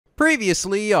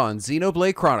Previously on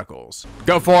Xenoblade Chronicles.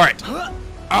 Go for it! Whee!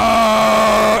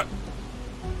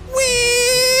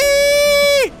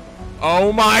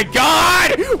 Oh my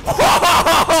god!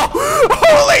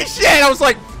 Holy shit! I was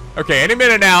like, okay, any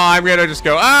minute now, I'm gonna just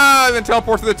go, and then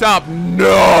teleport to the top.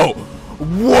 No!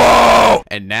 Whoa!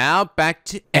 And now back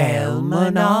to El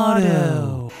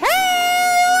Monado.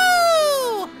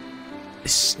 Hello!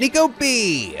 It's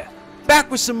NicoB, back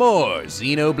with some more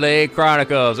Xenoblade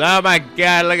Chronicles. Oh my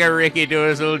god, look at Ricky doing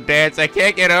his little dance. I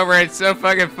can't get over it. It's so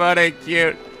fucking funny and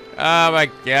cute. Oh my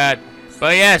god.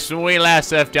 But yes, when we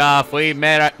last left off, we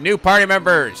met new party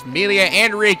members, Melia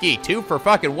and Ricky, 2 for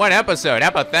fucking 1 episode. How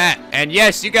about that? And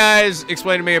yes, you guys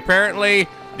explained to me, apparently,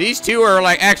 these 2 are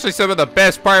like actually some of the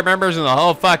best party members in the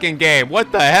whole fucking game.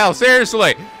 What the hell?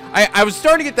 Seriously. I was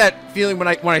starting to get that feeling when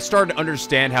I started to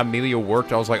understand how Melia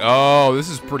worked. I was like, oh, this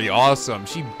is pretty awesome.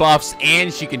 She buffs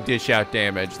and she can dish out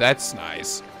damage. That's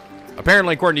nice.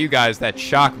 Apparently, according to you guys, that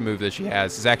shock move that she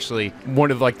has is actually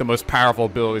one of like the most powerful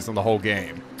abilities in the whole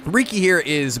game. Ricky here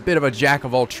is a bit of a jack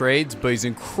of all trades, but he's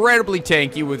incredibly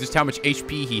tanky with just how much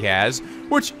HP he has,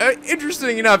 which,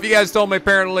 interesting enough, you guys told me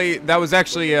apparently that was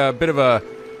actually a bit of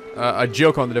a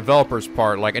joke on the developer's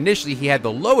part. Like, initially, he had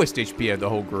the lowest HP of the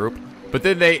whole group, but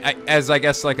then they, as I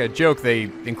guess like a joke, they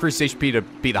increased HP to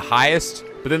be the highest,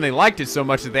 but then they liked it so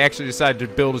much that they actually decided to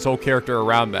build his whole character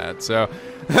around that, so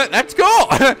that's cool!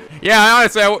 Yeah,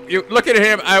 honestly, you look at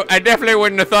him, I definitely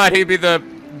wouldn't have thought he'd be the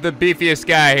beefiest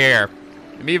guy here.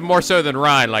 Even more so than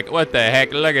Reyn. Like, what the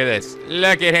heck? Look at this.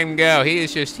 Look at him go. He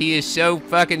is so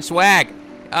fucking swag.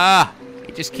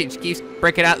 He just keeps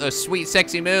breaking out those sweet,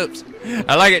 sexy moves.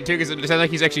 I like it, too, because it sounds like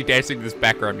he's actually dancing to this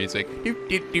background music.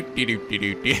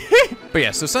 But yeah,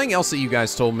 so something else that you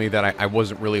guys told me that I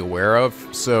wasn't really aware of.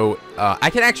 So, I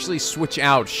can actually switch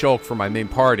out Shulk for my main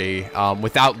party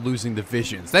without losing the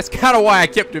visions. That's kind of why I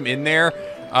kept him in there.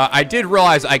 I did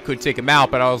realize I could take him out,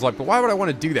 but I was like, but why would I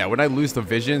want to do that? Would I lose the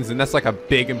visions? And that's like a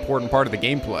big, important part of the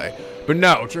gameplay. But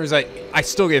no, it turns out I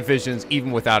still get visions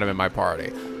even without him in my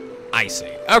party. I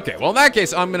see. Okay, well, in that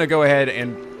case, I'm going to go ahead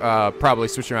and probably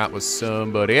switch him out with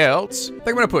somebody else. I think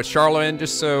I'm going to put Charlotte in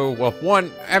just so, well, 1,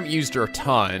 I haven't used her a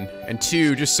ton, and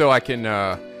 2, just so I can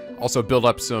also build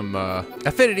up some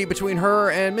affinity between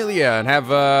her and Melia and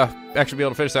have actually be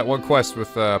able to finish that one quest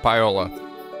with Paola.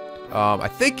 I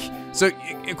think, so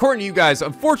according to you guys,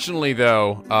 unfortunately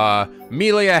though,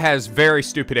 Melia has very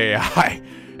stupid AI.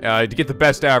 To get the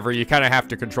best out of her, you kind of have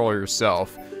to control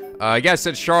yourself. You guys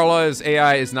said Charla's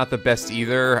AI is not the best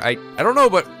either. I don't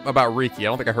know about Ricky. I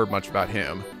don't think I heard much about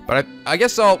him. But I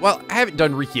guess well, I haven't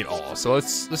done Ricky at all, so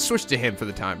let's switch to him for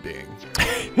the time being.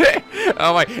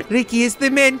 Oh my, Ricky is the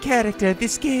main character of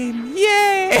this game.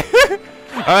 Yay!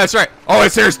 Oh, that's right. Oh,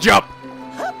 it's here's jump.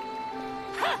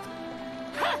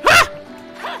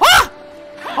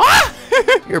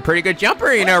 You're a pretty good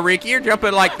jumper, you know, Ricky. You're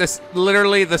jumping like this,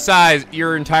 literally the size,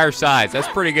 your entire size. That's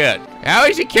pretty good. How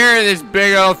is he carrying this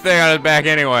big old thing on his back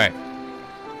anyway?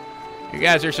 You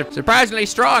guys are surprisingly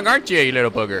strong, aren't you, you little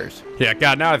boogers? Yeah,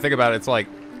 God, now I think about it, it's like,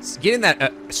 getting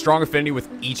that strong affinity with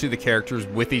each of the characters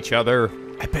with each other,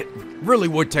 I bet really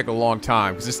would take a long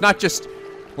time, because it's not just,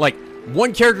 like,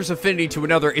 one character's affinity to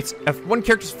another, it's one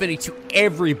character's affinity to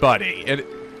everybody. And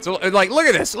so, like, look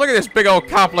at this big old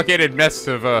complicated mess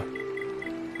of,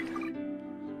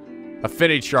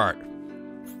 affinity chart.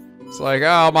 It's like,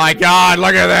 oh my god,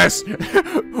 look at this!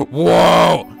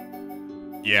 Whoa!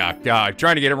 Yeah, God,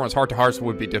 trying to get everyone's heart to hearts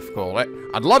would be difficult.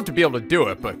 I'd love to be able to do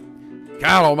it, but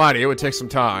God almighty, it would take some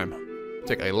time. It'd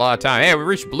take a lot of time. Hey, we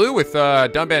reached blue with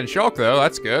Dunban and Shulk, though.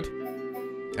 That's good.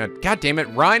 And God damn it,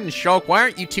 Reyn and Shulk, why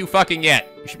aren't you 2 fucking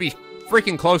yet? You should be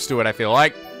freaking close to it, I feel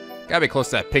like. Gotta be close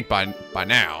to that pink by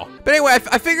now. But anyway,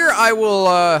 I figure I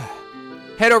will,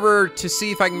 head over to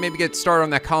see if I can maybe get started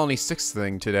on that Colony 6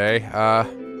 thing today.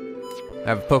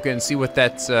 Have a poke in and see what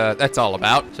that's all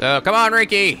about. So, come on,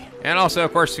 Ricky! And also,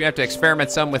 of course, we have to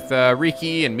experiment some with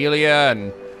Ricky and Melia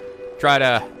and try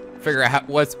to figure out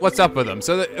what's up with them.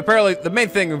 So, apparently, the main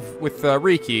thing with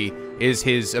Ricky is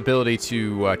his ability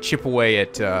to chip away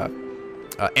at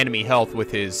enemy health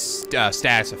with his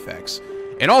status effects.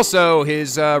 And also,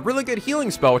 his really good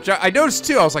healing spell, which I noticed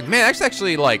too. I was like, man, that's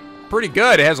actually, like, pretty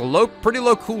good. It has a pretty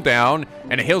low cooldown,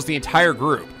 and it heals the entire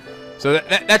group. So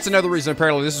that's another reason,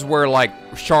 apparently, this is where, like,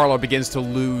 Charlotte begins to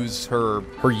lose her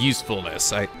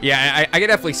usefulness. I can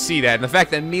definitely see that. And the fact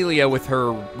that Melia, with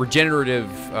her regenerative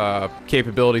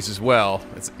capabilities as well,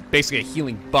 it's basically a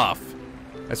healing buff.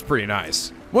 That's pretty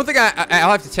nice. One thing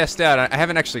I'll have to test out, I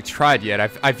haven't actually tried yet,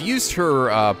 I've used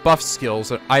her buff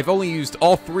skills. I've only used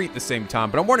all 3 at the same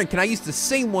time, but I'm wondering, can I use the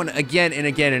same one again and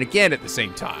again and again at the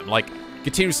same time? Like,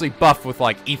 continuously buff with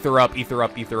like ether up,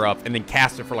 and then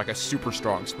cast it for like a super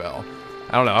strong spell.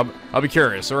 I don't know. I'll be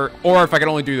curious, or if I can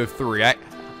only do the 3.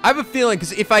 I have a feeling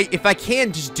because if I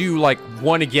can just do like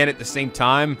 1 again at the same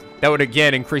time, that would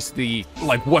again increase the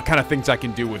like what kind of things I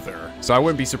can do with her. So I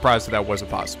wouldn't be surprised if that was a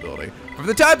possibility. But for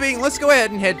the time being, let's go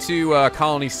ahead and head to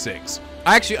Colony 6.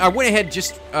 I went ahead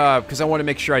just because I want to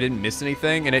make sure I didn't miss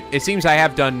anything, and it seems I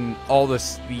have done all the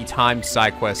timed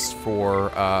side quests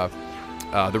for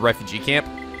the refugee camp,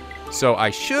 so I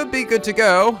should be good to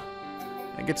go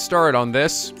and get started on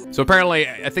this. So apparently,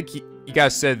 I think you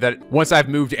guys said that once I've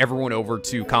moved everyone over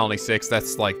to Colony 6,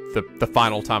 that's like the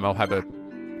final time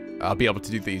I'll be able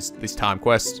to do these time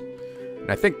quests.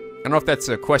 And I don't know if that's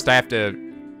a quest I have to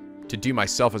do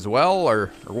myself as well,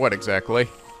 or what exactly.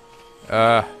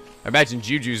 I imagine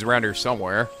Juju's around here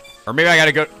somewhere, or maybe I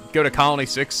gotta go to Colony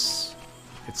 6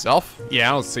 itself. Yeah,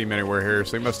 I don't see him anywhere here,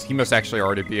 so he must actually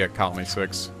already be at Colony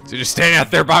 6. Is he just standing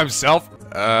out there by himself?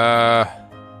 I'm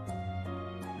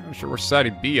not sure which side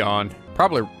he'd be on.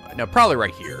 Probably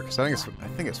right here, because I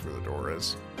think it's where the door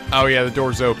is. Oh yeah, the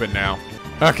door's open now.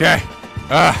 Okay.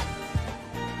 I'm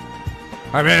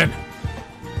in.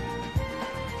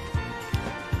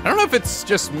 I don't know if it's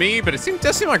just me, but it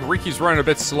does seem like Riki's running a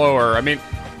bit slower. I mean,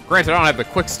 granted, I don't have the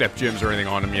quick step gems or anything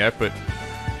on him yet, but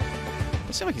it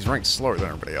does seem like he's running slower than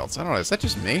everybody else. I don't know. Is that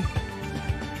just me?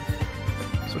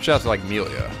 Switch out to like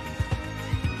Melia,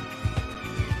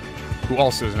 who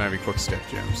also doesn't have any quick step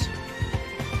gems.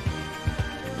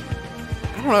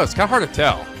 I don't know. It's kind of hard to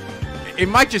tell. It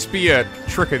might just be a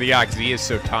trick of the eye because he is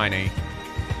so tiny.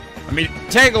 I mean,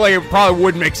 technically, it probably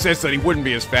would make sense that he wouldn't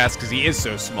be as fast because he is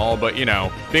so small, but, you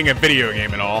know, being a video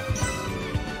game and all.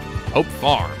 Hope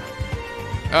Farm.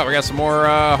 Oh, we got some more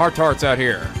heart tarts out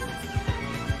here.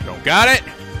 Don't got it.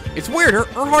 It's weird.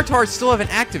 Her heart tarts still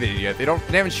haven't activated yet. They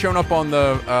haven't shown up on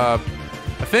the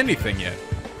affinity thing yet.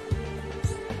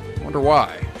 Wonder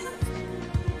why.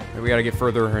 Maybe we gotta get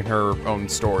further in her own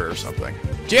story or something.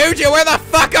 Juju, where the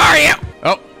fuck are you?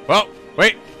 Oh, well,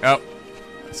 wait. Oh,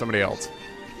 somebody else.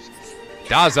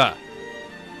 Daza.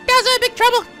 Daza in big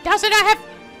trouble. Daza and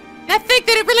I think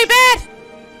that it really bad.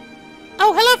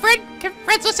 Oh, hello, friend. Can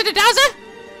friends listen to Daza?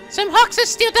 Some Hawks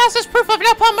steal Daza's proof of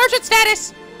napalm merchant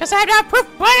status. Does I have no proof?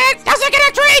 What? Does I get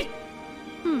a trade?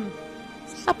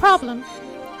 A problem.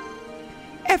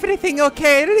 Everything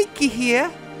okay, Ricky here?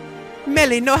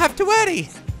 Melly, no have to worry.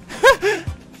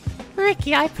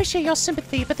 Ricky, I appreciate your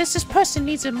sympathy, but this person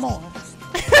needs it more.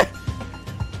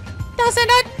 Daza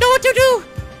not know what to do.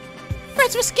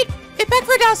 Friends must get back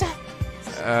for Daza.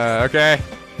 Okay.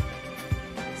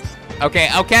 Okay,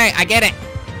 I get it.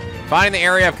 Finding the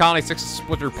area of Colony 6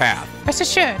 Splinter Path. Rest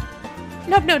assured.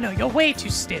 No, you're way too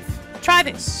stiff. Try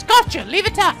this. Gotcha, leave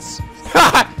it to us.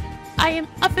 I am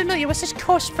unfamiliar with such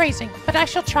coarse phrasing, but I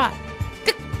shall try.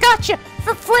 Gotcha,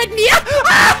 for friend. Leave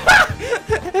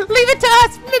it to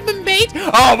us, mate.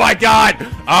 Oh my god!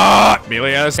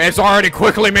 Melia has already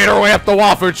quickly made her way up the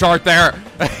waffle chart there.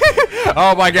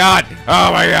 Oh my god!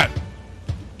 Oh my god!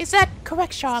 Is that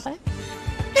correct, Charlotte?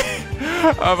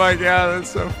 Oh my god,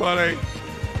 that's so funny.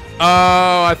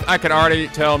 Oh, I can already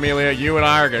tell, Melia, you and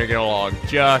I are gonna get along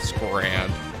just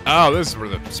grand. Oh, this is where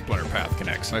the Splinter Path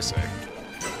connects, I see.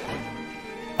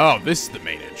 Oh, this is the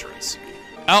main entrance.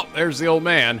 Oh, there's the old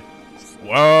man.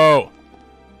 Whoa!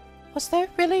 Was there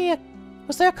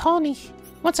a colony?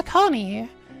 Once a colony here?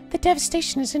 The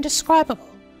devastation is indescribable.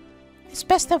 It's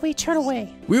best that we turn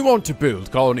away. We want to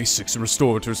build Colony 6 and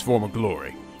restore it to its former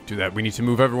glory. To that, we need to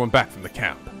move everyone back from the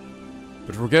camp.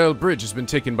 But Regale Bridge has been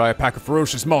taken by a pack of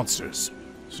ferocious monsters,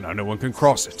 so now no one can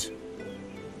cross it.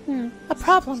 A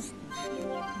problem.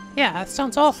 Yeah, that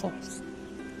sounds awful.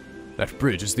 That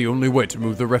bridge is the only way to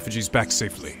move the refugees back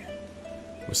safely.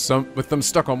 With them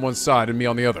stuck on one side and me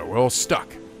on the other, we're all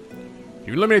stuck.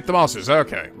 You eliminate the monsters,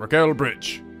 okay. Regale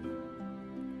Bridge.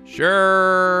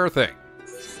 Sure thing.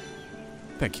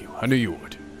 Thank you, I knew you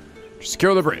would.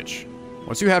 Secure the bridge.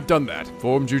 Once you have done that,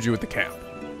 inform Juju at the camp.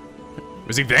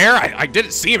 Was he there? I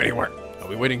didn't see him anywhere. I'll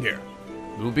be waiting here.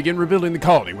 We will begin rebuilding the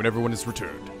colony when everyone is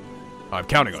returned. I'm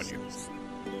counting on you.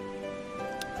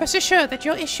 Rest assured that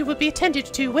your issue will be attended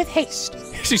to with haste.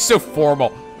 She's so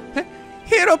formal.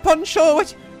 Hereupon show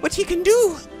what he can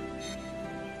do.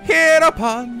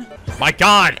 Hereupon. My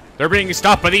god, they're being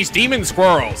stopped by these demon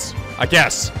squirrels. I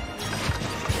guess.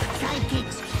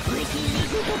 Sidekicks, Ricky leads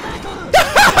you to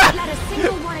battle. Let a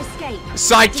single one escape.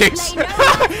 Sidekicks.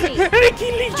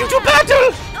 Ricky leads you to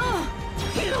battle.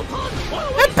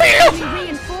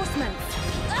 Reinforcements.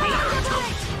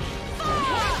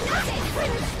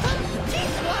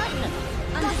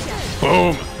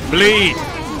 Boom. Bleed.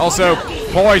 Also,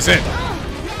 poison.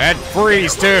 And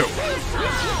freeze, too.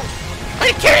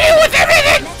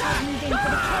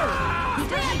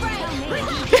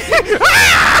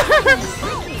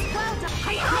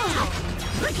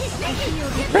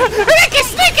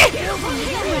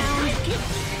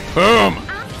 Boom.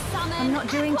 I'm not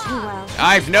doing too well.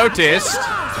 I've noticed.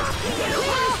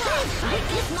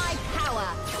 With my power.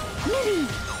 Millie,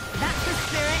 that's the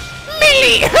spirit.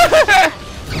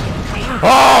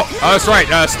 Oh, that's right.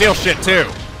 Steal shit too.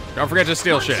 Don't forget to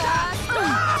steal shit.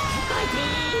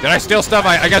 Did I steal stuff?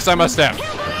 I guess I must have.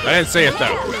 I didn't see it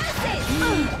though.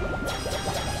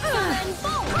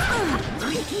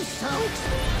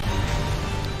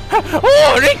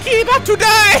 Oh, Ricky, about to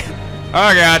die!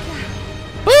 Oh god.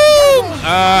 Boom!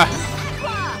 I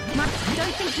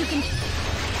don't think you can.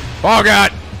 Oh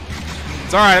god.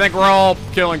 It's alright, I think we're all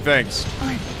killing things.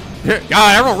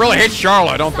 God, everyone really hates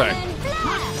Charlotte, don't they?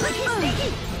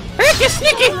 Ricky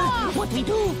Sneaky! What we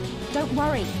do? Don't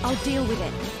worry, I'll deal with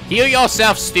it. Heal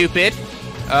yourself, stupid.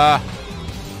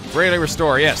 Greatly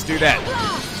restore, yes, do that.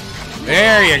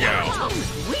 There you go.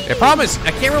 The problem is,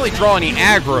 I can't really draw any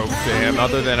aggro to him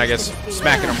other than, I guess,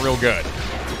 smacking him real good.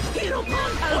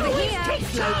 Over here,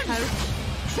 slowpoke.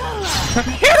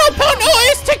 Hero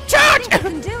Ponoise, take charge! You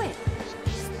can do it.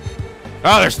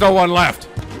 Oh, there's still one left.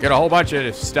 Got a whole bunch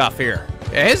of stuff here.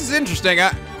 Yeah, his is interesting.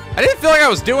 I didn't feel like I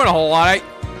was doing a whole lot.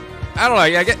 I don't know.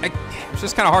 It's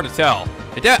just kind of hard to tell.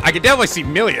 I could definitely see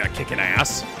Melia kicking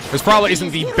ass. This probably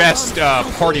isn't the best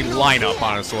party lineup,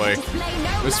 honestly.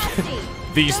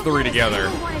 These three together.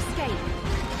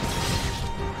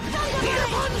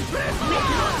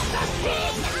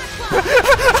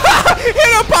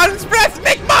 Hit upon his breath,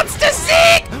 make monster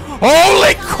seek!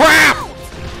 Holy crap!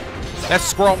 That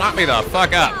squirrel knocked me the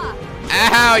fuck up.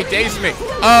 Ow, he dazed me.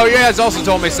 Oh yeah, it's also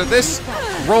told me, so this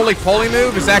roly-poly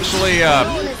move is actually,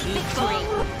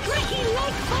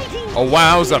 oh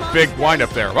wow, it was a big wind up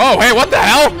there. Oh, hey, what the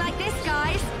hell?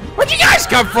 Where'd you guys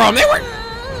come from? They were...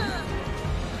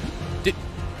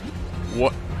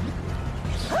 What?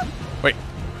 Wait.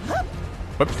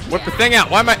 Whip the thing out.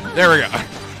 Why am I... There we go. I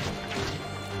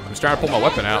was trying to pull my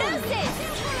weapon out.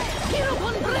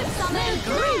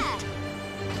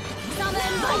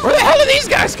 Where the hell did these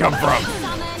guys come from?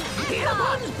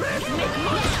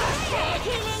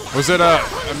 Was it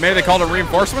maybe they called it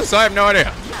reinforcements? I have no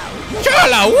idea.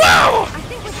 Chola, wow!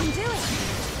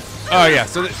 Oh yeah,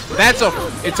 so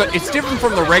it's different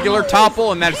from the regular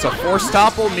topple in that it's a forced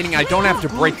topple, meaning I don't have to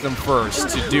break them first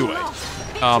to do it.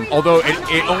 Although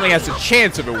it only has a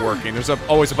chance of it working. There's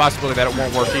always a possibility that it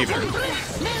won't work either.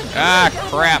 Ah,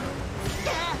 crap.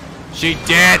 She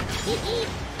dead.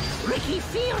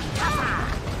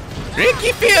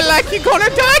 Ricky feel like you're gonna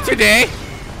die today.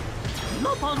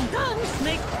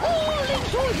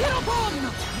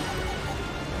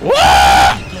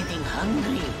 Whoa!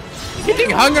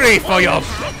 Getting hungry for your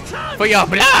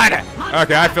blood.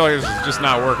 Okay, I feel like this is just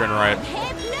not working right.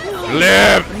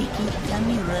 Live.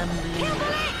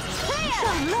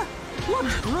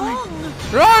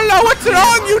 Charlotte, what's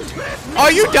wrong?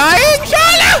 Are you dying,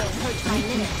 Charlotte?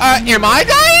 Am I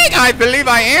dying? I believe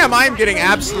I am. I'm getting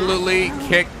absolutely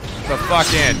kicked the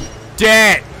fuck in.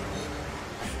 Dead.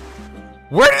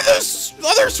 Where did those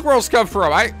other squirrels come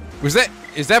from? Is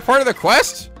that part of the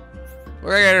quest?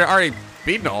 Well, I had already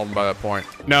beaten all of them by that point.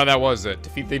 No, that was it.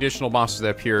 Defeat the additional monsters that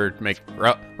appeared.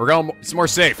 We're going. It's more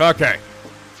safe. Okay.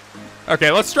 Okay,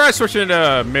 let's try switching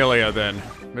to Melia then.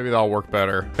 Maybe that'll work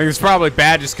better. I think it's probably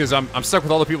bad just because I'm stuck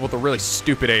with all the people with the really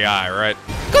stupid AI, right?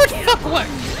 Good fuck work.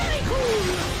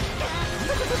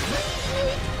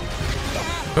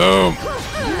 Boom.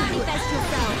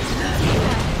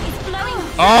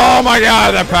 Oh my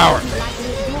god, that power.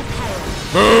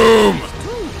 Boom.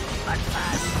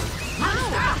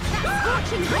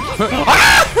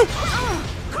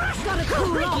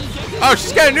 Oh,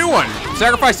 she's got a new one.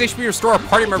 Sacrifice HP, restore a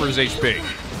party member's HP.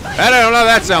 I don't know,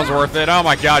 that sounds worth it. Oh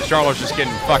my god, Charlotte's just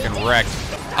getting fucking wrecked.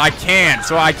 I can,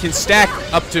 so I can stack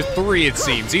up to 3, it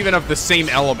seems, even of the same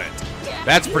element.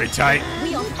 That's pretty tight.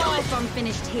 We are far from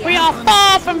finished here. We are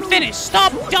far from finished.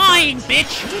 Stop dying,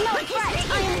 bitch. Do not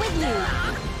fret, I am with you.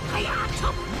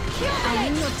 I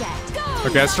am your debt.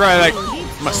 Okay, let's try like,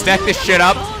 I'm gonna stack this shit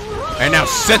up, and now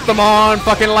set them on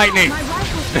fucking lightning.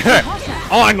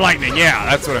 On lightning, yeah,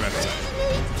 that's what I meant to say.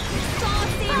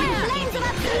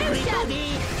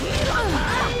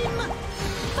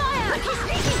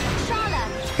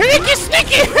 Ricky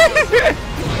Sneaky! Ricky!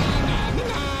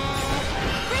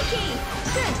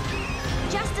 Good.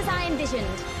 Just as I envisioned.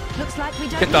 Looks like we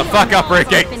don't Get the fuck up,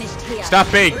 Ricky! Stop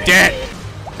being dead!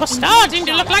 We're starting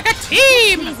to look like a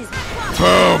team!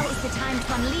 Boom! It's the time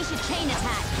to unleash a chain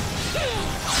attack.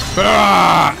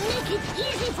 Ah! Make it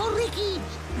easy for Ricky.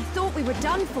 I thought we were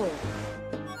done for.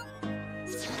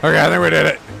 Okay, I think we did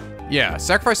it. Yeah,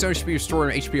 sacrifice HP to restore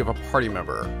an HP of a party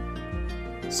member.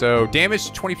 So,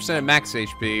 damage 20% of max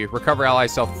HP, recover ally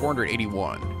self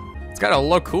 481. It's got a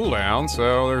low cooldown,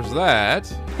 so there's that.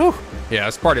 Whew. Yeah,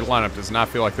 this party lineup does not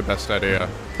feel like the best idea.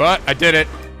 But I did it.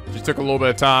 Just took a little bit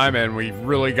of time, and we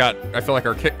really got, I feel like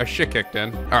our shit kicked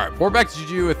in. All right, we're back to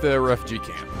Juju at the refugee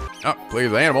camp. Oh, clear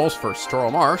the animals for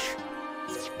Storal Marsh.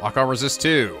 Lock on resist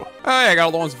 2. Oh, yeah, I got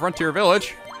all the ones in Frontier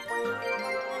Village.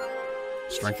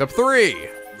 Strength up 3.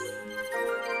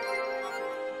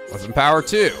 Weapon power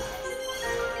 2.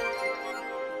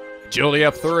 Agility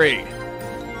up 3.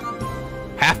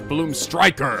 Half Bloom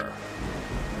Striker.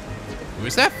 Who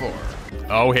is that for?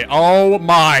 Oh, hey, oh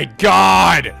my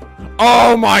god!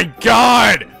 Oh my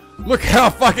god! Look how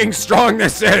fucking strong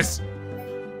this is!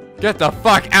 Get the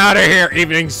fuck out of here,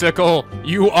 Evening Sickle!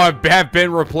 You have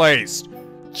been replaced.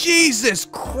 Jesus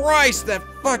Christ, that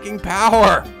fucking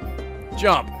power!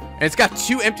 Jump. And it's got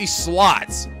 2 empty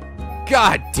slots.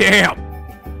 God damn!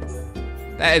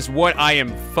 That is what I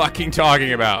am fucking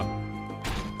talking about.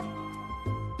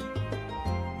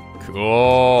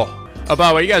 Cool. Oh, by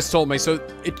the way, you guys told me, so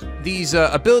these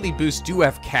ability boosts do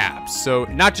have caps. So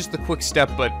not just the quick step,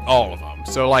 but all of them.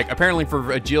 So like, apparently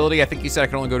for agility, I think you said I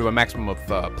can only go to a maximum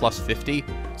of plus 50.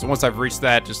 So once I've reached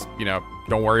that, just, you know,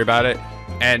 don't worry about it.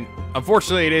 And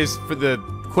unfortunately, it is for the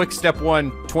quick step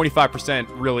one, 25%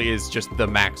 really is just the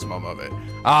maximum of it.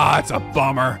 Ah, it's a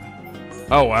bummer.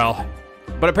 Oh well.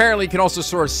 But apparently you can also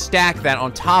sort of stack that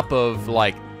on top of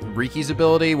like Riki's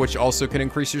ability, which also can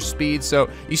increase your speed, so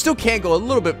you still can go a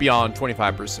little bit beyond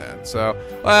 25%. So,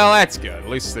 well, that's good. At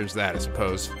least there's that, I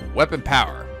suppose. Weapon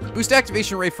power. Boost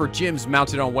activation rate for gems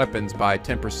mounted on weapons by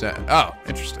 10%. Oh,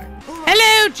 interesting.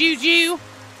 Hello, Juju.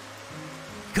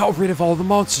 Got rid of all the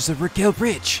monsters at Raquel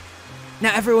Bridge.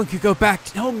 Now everyone could go back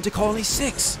home to Colony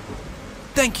 6.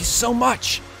 Thank you so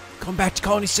much. Going back to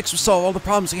Colony 6 will solve all the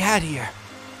problems we had here.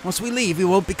 Once we leave, we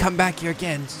won't be come back here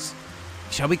again.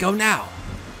 Shall we go now?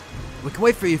 We can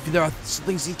wait for you if there are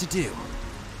things you need to do.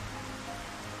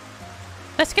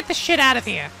 Let's get the shit out of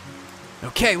here.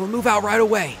 Okay, we'll move out right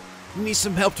away. We need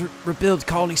some help to rebuild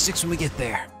Colony 6 when we get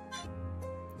there.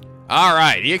 All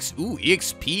right,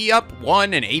 EXP up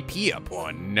 1 and AP up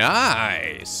 1.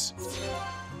 Nice.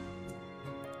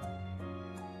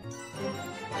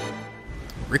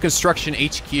 Reconstruction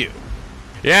HQ.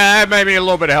 Yeah, that may be a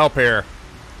little bit of help here.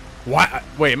 Why?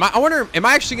 Wait, I wonder, am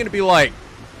I actually going to be like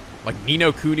Ni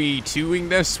no Kuni 2ing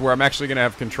this, where I'm actually going to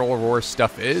have control over where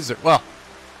stuff is? Or, well,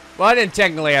 I didn't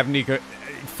technically have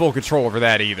full control over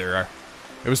that either.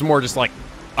 It was more just like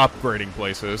upgrading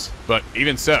places. But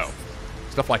even so,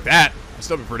 stuff like that would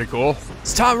still be pretty cool.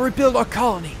 It's time to rebuild our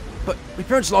colony, but we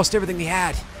pretty much lost everything we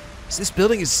had. So this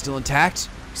building is still intact.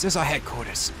 This is our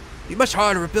headquarters. It'd be much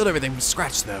harder to rebuild everything from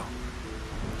scratch, though.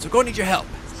 So we're going to need your help.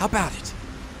 How about it?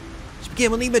 To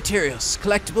begin, we'll need materials,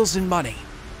 collectibles, and money.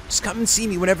 Just come and see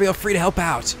me whenever you're free to help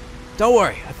out. Don't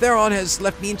worry, Theron has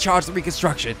left me in charge of the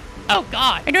reconstruction. Oh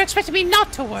god, and you're expecting me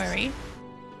not to worry?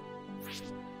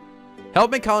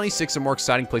 Help make Colony 6 a more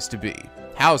exciting place to be.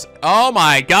 Housing. Oh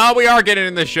my god, we are getting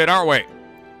in this shit, aren't we?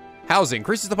 Housing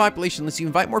increases the population, lets you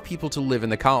invite more people to live in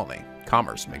the colony.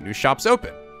 Commerce, make new shops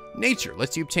open. Nature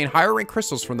lets you obtain higher rank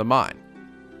crystals from the mine.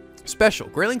 Special,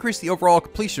 greatly increase the overall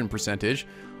completion percentage,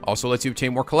 also lets you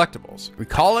obtain more collectibles.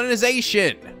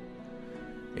 Recolonization.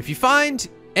 If you find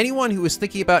anyone who is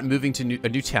thinking about moving to a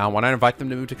new town, why not invite them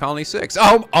to move to Colony 6?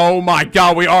 Oh my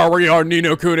god, we are Ni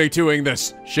no Kuni 2ing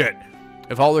this shit.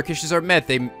 If all their wishes are met,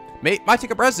 they might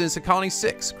take up residence at Colony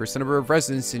 6. Increase the number of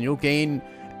residents and you'll gain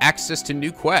access to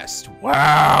new quests.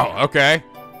 Wow, okay.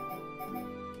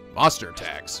 Monster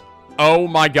attacks. Oh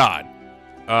my god.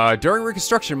 During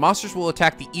reconstruction, monsters will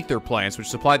attack the ether plants, which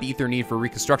supply the ether need for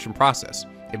reconstruction process.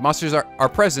 If monsters are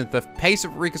present, the pace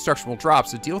of reconstruction will drop,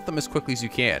 so deal with them as quickly as you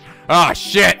can. Oh,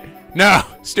 shit! No!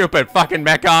 Stupid fucking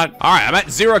Mechon! Alright, I'm at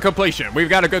 0 completion. We've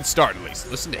got a good start, at least.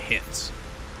 Listen to hints.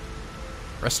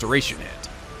 Restoration hint.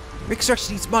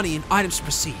 Reconstruction needs money and items to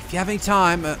proceed. If you have any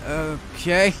time,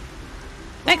 okay.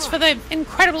 Thanks for the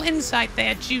incredible insight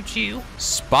there, Juju.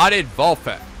 Spotted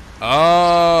Volfet.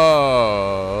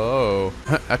 Oh.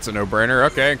 That's a no-brainer.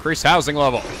 Okay, increase housing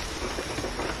level.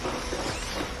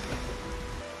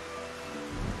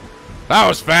 That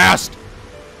was fast.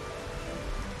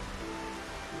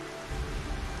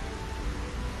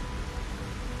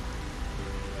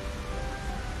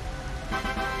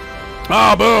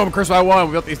 Oh, boom. Increase by 1.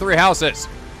 We built these 3 houses.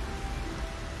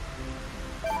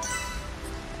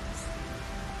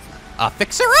 A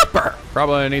fixer-upper.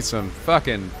 Probably need some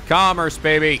fucking commerce,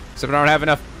 baby. Except I don't have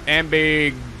enough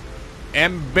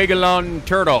Ambigilon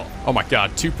turtle. Oh my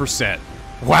god, 2%.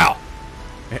 Wow.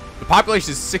 The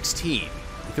population is 16.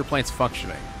 Ether plants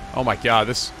functioning. Oh my god,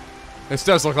 this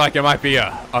does look like it might be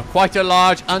a quite a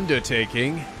large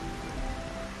undertaking.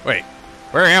 Wait,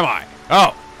 where am I?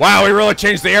 Oh, wow, we really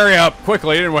changed the area up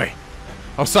quickly, didn't we? I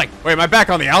was like, wait, am I back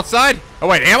on the outside? Oh,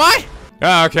 wait, am I?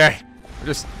 Oh, okay.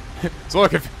 It's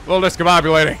looking a little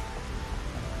discombobulating.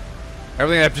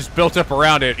 Everything that just built up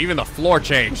around it, even the floor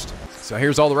changed. So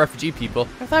here's all the refugee people.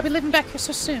 I thought I'd be living back here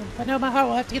so soon, but I know my heart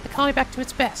will have to get the colony back to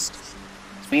its best.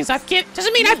 This means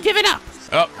doesn't mean I've given up.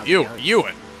 Oh,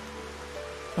 Ewan.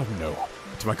 Oh no,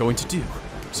 what am I going to do?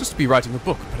 I'm supposed to be writing a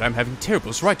book, but I'm having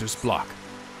terrible writer's block.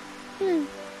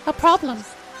 No problem.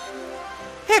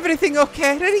 Everything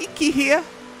okay? Riki here.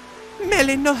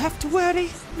 Melia, no have to worry.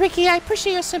 Ricky, I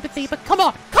appreciate your sympathy, but come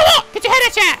on, get your head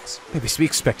out your ass! Maybe to be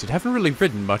expected. Haven't really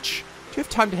written much. Do you have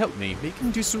time to help me? Maybe you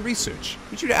can do some research.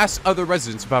 I need you to ask other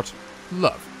residents about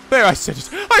love. There, I said it!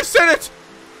 I said it!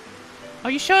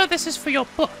 Are you sure this is for your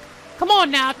book? Come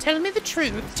on now, tell me the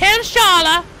truth. Tell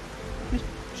Sharla!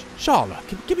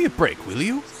 Sharla, give me a break, will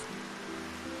you?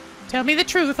 Tell me the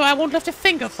truth or I won't lift a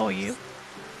finger for you.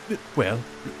 Well,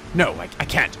 no, I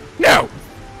can't. No!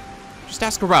 Just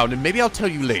ask around and maybe I'll tell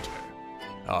you later.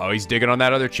 Oh, he's digging on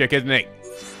that other chick, isn't he?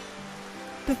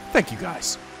 Thank you,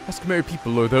 guys. Ask married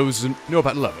people or those who know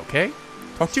about love, okay?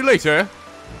 Talk to you later.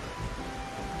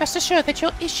 Rest assured that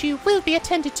your issue will be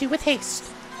attended to with haste.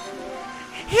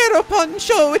 Hereupon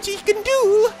show what you can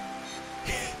do.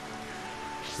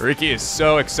 Ricky is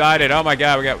so excited. Oh my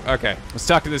god, okay. Let's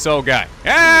talk to this old guy.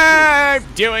 I'm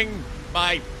doing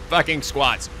my fucking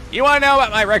squats. You wanna know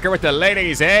about my record with the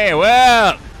ladies, eh?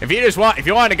 Well, if you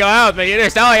wanted to go out with me,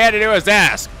 all you had to do was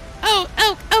ask. Oh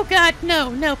god,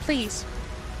 no, please.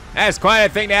 That's quite a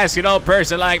thing to ask an old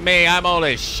person like me. I'm old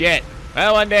as shit.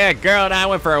 Well, one day a girl and I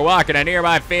went for a walk in a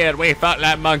nearby field. We fought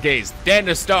like monkeys. End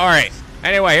of story.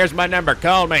 Anyway, here's my number.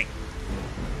 Call me.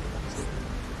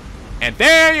 And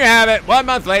there you have it. 1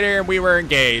 month later, we were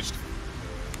engaged.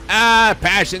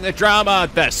 Passion, the drama,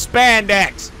 the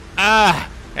spandex.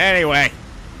 Anyway.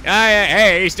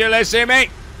 Hey, you still listening to me?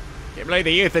 Can't believe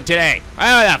the youth of today.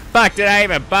 Why the fuck did I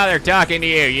even bother talking to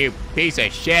you, you piece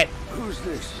of shit? Who's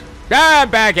this? I'm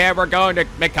back here. We're going to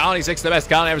Mechonis 6, the best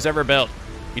colony I was ever built.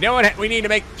 You know what? We need to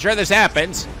make sure this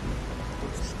happens.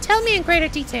 Tell me in greater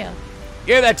detail.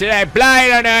 You that today, blah, you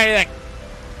don't know anything.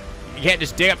 You can't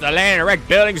just dig up the land and erect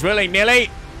buildings willy-nilly.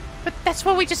 But that's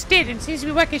what we just did, and it seems to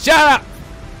be working. Shut up!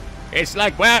 It's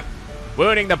like, well,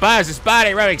 wounding the boss's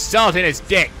body, rubbing salt in his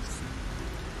dick.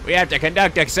 We have to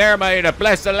conduct a ceremony to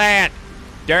bless the land.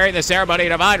 During the ceremony,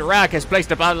 divine rock is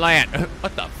placed upon land.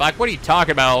 What the fuck? What are you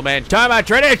talking about, old man? Talking about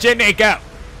tradition, Nico.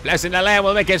 Blessing the land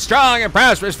will make it strong and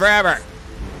prosperous forever.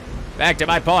 Back to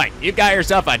my point. You've got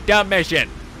yourself a dumb mission.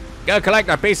 Go collect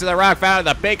a piece of the rock found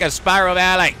in the peak of Spiral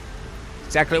Valley.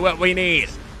 Exactly what we need.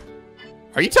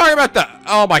 Are you talking about the...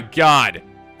 Oh my god.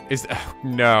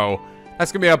 No.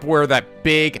 That's gonna be up where that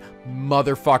big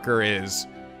motherfucker is.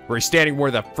 Where he's standing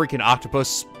where the freaking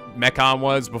octopus Mechon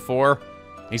was before.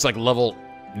 He's like level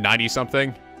 90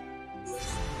 something.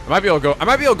 I might be able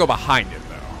to go behind him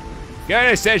though. Good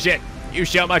decision. You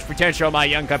show much potential, my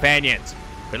young companions.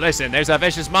 But listen, there's a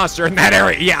vicious monster in that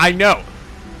area. Yeah, I know.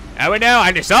 I would know.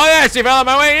 I just saw that stuff on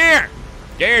my way here.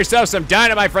 Get yourself some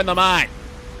dynamite from the mine.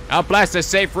 I'll blast a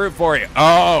safe route for you.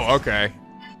 Oh, okay.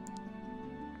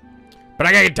 But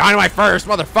I gotta get dynamite first,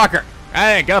 motherfucker.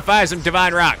 I think go find some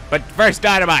divine rock. But first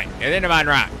dynamite, and then divine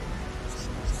rock.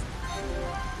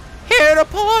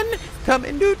 Hereupon, come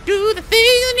and do the things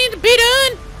that need to be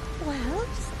done. Well,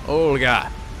 Oh,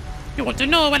 God. You want to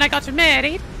know when I got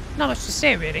married? Not much to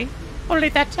say, really. Only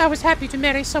that I was happy to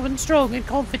marry someone strong and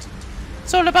confident.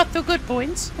 It's all about the good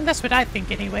points, and that's what I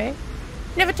think anyway.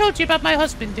 Never told you about my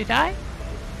husband, did I?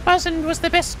 My husband was the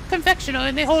best confectioner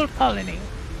in the whole colony.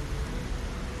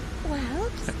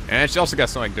 well, And she also got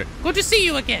something to... Good to see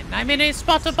you again. I'm in a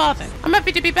spot of bother. I'm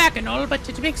happy to be back and all, but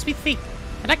it makes me think.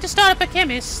 I'd like to start up a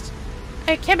chemist.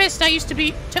 A chemist I used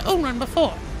to own one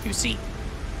before, you see.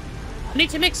 I need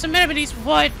to make some remedies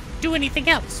before I do anything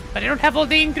else, but I don't have all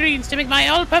the ingredients to make my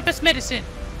all-purpose medicine.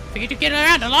 Figure to get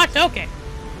around a lot, okay.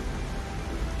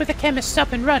 With the chemist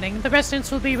up and running, the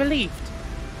residents will be relieved.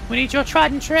 We need your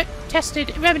tried and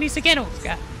tested remedies again, old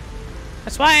guy.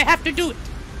 That's why I have to do it.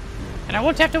 And I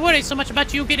won't have to worry so much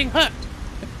about you getting hurt.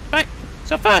 Right,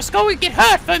 so first, go and get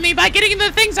hurt for me by getting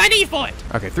the things I need for it.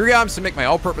 Okay, 3 items to make my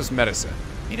all-purpose medicine.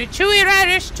 Need a chewy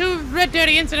radish, 2 red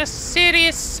durians, and a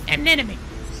serious anemone.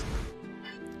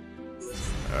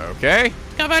 Okay.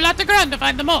 Cover a lot of ground to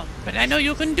find them all, but I know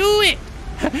you can do it.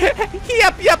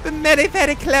 Yup, very,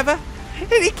 very clever.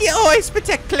 He always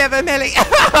protect clever Melia.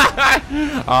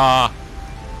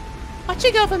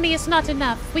 Watching over me is not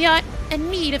enough. We are in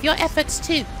need of your efforts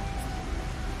too.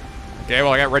 Okay,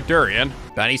 well, I got red durian.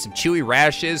 But I need some chewy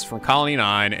radishes from Colony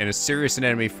 9 and a serious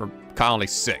anemone from Colony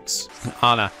 6.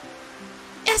 Anna.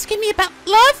 asking me about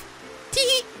love?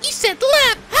 Tee, you said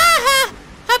love. Ha ha.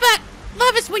 How about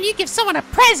love is when you give someone a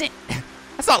present?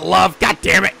 That's not love, god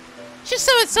damn it! Just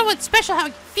showing someone special how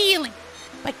you're feeling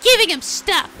by giving him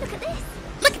stuff. Look at this.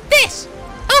 Look at this.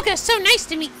 Olga's so nice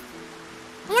to me.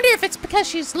 I wonder if it's because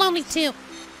she's lonely too.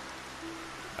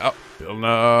 Oh, building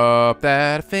up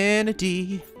that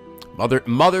affinity.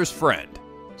 Mother's friend.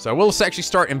 So we'll actually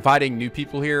start inviting new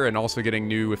people here and also getting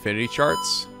new affinity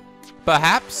charts.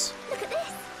 Perhaps? Look at this.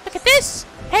 Look at this.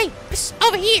 Hey, psst,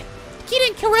 over here. Kita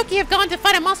and Kuroki have gone to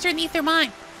fight a monster in the Ether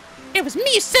Mine. It was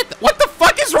me who said that. What the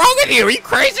fuck is wrong with you? Are you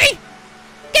crazy?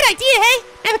 Good idea, hey?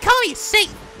 Now the colony is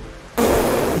safe.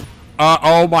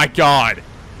 Oh my god.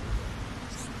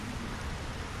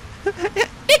 Nikita,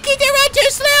 run too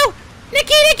slow!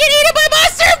 Nikita, get eaten by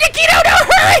monster! Nikita, no,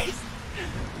 hurry!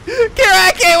 Kira,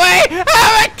 I can't wait! Oh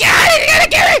my god, he's gonna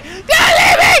get me! Don't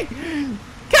leave me!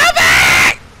 Come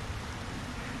back!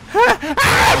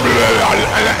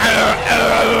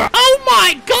 Oh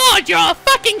my god, you're a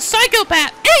fucking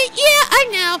psychopath! Hey, yeah, I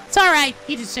know. It's alright.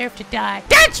 You deserve to die.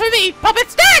 Dance for me,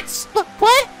 puppets, dance!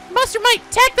 What? Monster might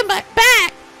attack them back. I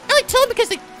only told them because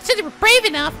they said they were brave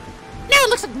enough. Now it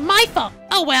looks like my fault.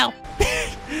 Oh well.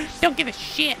 Don't give a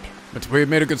shit. But we've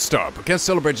made a good start, but can't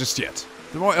celebrate just yet.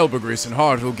 The more elbow grease and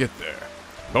heart we'll get there.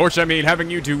 By which I mean having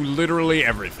you do literally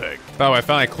everything. By the way, I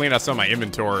finally cleaned out some of my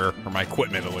inventory, or my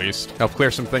equipment at least. Help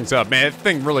clear some things up. Man, that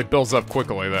thing really builds up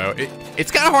quickly though.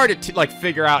 It's kind of hard to like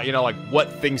figure out, you know, like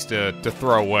what things to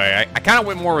throw away. I kind of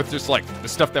went more with just like the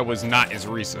stuff that was not as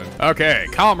recent. Okay,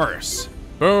 commerce.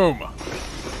 Boom.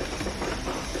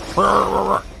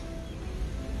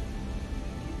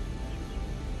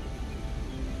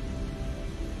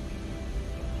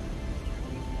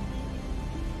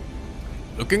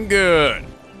 Looking good.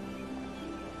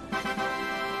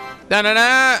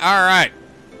 Da-da-da! Alright.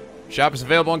 Shop is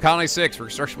available in Colony 6.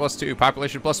 Reconstruction +2.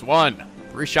 Population +1.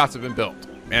 3 shops have been built.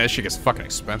 Man, this shit gets fucking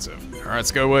expensive. Alright,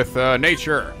 let's go with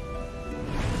nature.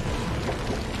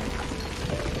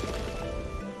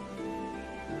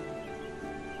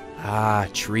 Ah,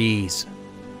 trees.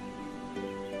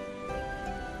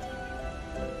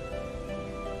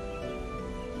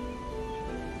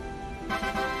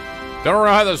 Don't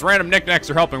know how those random knickknacks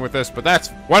are helping with this, but that's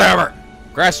whatever.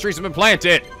 Grass trees have been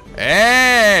planted.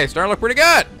 Hey, starting to look pretty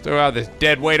good. Still have this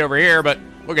dead weight over here, but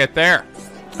we'll get there.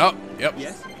 Oh, yep.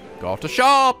 Yes? Go off to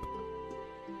shop.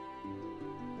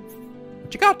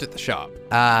 What you got at the shop?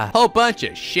 Whole bunch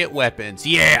of shit weapons.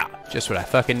 Yeah, just what I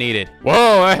fucking needed.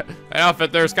 Whoa, that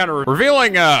outfit there's kind of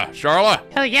revealing, Charla.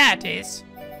 Hell yeah, it is.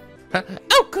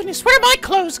 Oh goodness, where'd my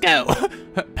clothes go?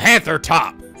 Panther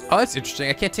top. Oh, that's interesting.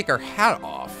 I can't take our hat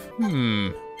off.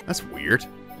 That's weird.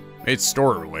 It's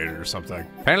story related or something.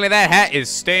 Apparently that hat is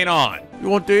staying on. You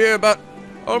want to hear about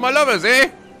all my lovers,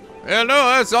 eh? Yeah, no,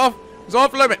 that's off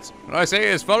limits. What I say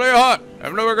is follow your heart.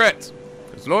 Have no regrets.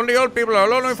 Because lonely old people are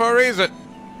lonely for a reason.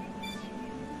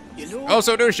 You know?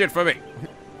 Also do shit for me.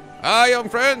 Ah, young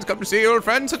friends, come to see old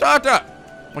friend Siddhartha.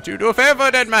 Want you to do a favor for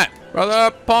a dead man. Brother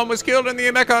Palm was killed in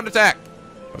the Mechon attack.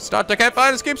 But Siddhartha can't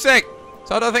find his keepsake.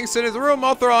 Siddhartha thinks in his room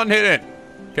all thrown hidden.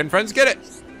 Can friends get it?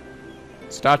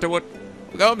 Siddhartha would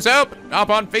go himself, not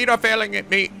upon feet or failing at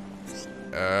me.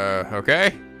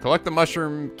 Okay. Collect the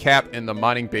mushroom cap in the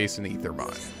mining base in the Ether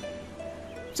Mine.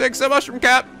 6 the mushroom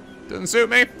cap. Doesn't suit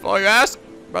me. All you ask.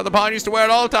 Brother Pond used to wear it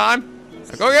all the time.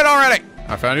 Now go get it already.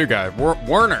 I found you guy,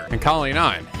 Werner in Colony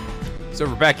 9. It's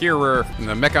over back here. We're in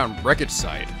the Mechon wreckage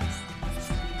site.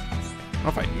 I don't know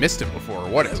if I missed it before or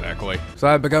what exactly. So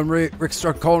I've begun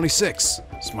reconstruct Colony 6.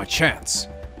 It's my chance.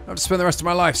 I have to spend the rest of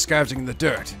my life scavenging in the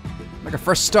dirt. Make a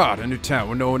fresh start in a new town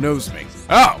where no one knows me.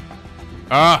 Oh!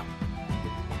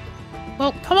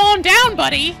 Well, come on down,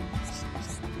 buddy.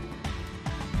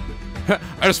 I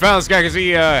just found this guy because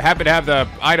he happened to have the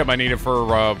item I needed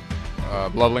for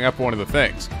leveling up one of the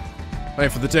things.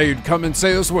 Wait for the day you'd come and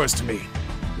say those words to me.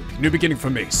 New beginning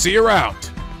for me. See you around.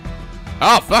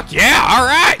 Oh, fuck yeah,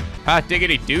 alright! Hot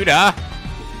diggity doodah.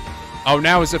 Oh,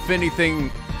 now his affinity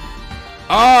thing.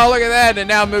 Oh, look at that, and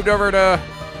now moved over to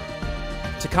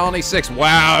Colony 6.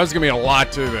 Wow, there's gonna be a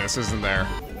lot to this, isn't there?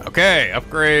 Okay,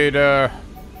 upgrade,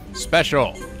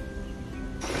 special.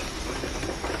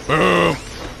 Boom!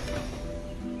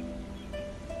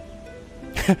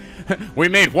 We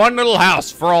made one little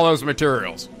house for all those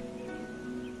materials.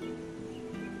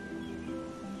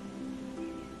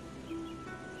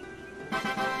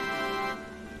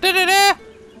 Da-da-da.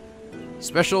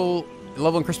 Special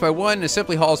level increased by 1.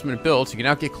 Assembly hall has been built. You can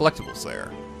now get collectibles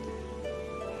there.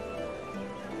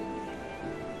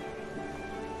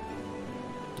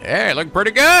 Yeah, looking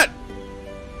pretty good.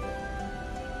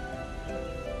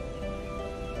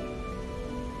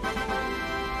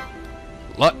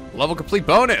 level complete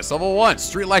bonus. Level 1.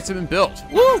 Street lights have been built.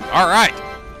 Woo! All right.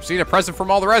 Received a present from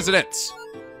all the residents.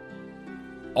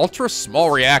 Ultra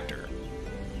small reactor.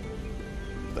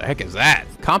 What the heck is that?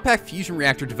 Compact fusion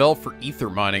reactor developed for ether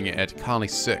mining at Colony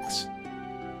 6.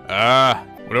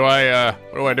 What do I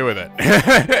do with it?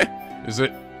 Is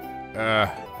it,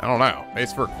 I don't know. Maybe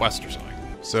it's for a quest or something.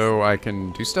 So I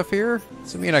can do stuff here?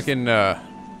 Does it mean I can,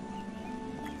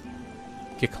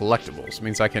 get collectibles? It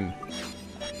means I can...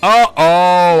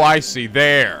 Oh, I see.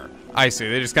 There. I see.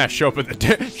 They just kind of show up at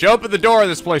the door of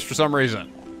this place for some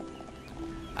reason.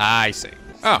 I see.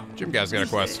 Oh, Jim guy's got a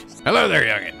quest. Hello there,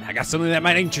 youngin'. I got something that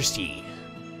might interest you.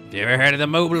 Have you ever heard of the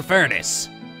mobile furnace?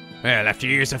 Well, after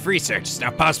years of research, it's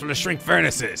now possible to shrink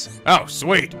furnaces. Oh,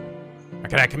 sweet. I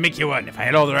can make you one if I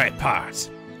had all the right parts.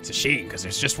 It's a shame, because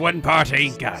there's just one part I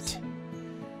ain't got.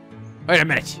 Wait a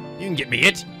minute. You can get me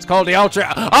it. It's called the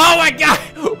Ultra... Oh my god!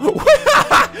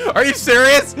 Are you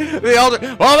serious? The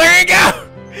Ultra... Well, there you go!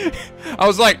 I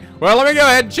was like, well, let me go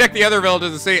ahead and check the other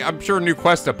villages and see. I'm sure new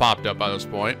quests have popped up by this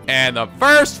point. And the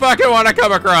first fucking one I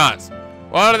come across.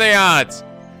 What are the odds?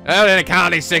 Well, in a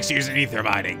Colony 6 using ether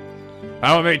mining.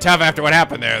 That won't be tough after what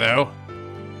happened there, though.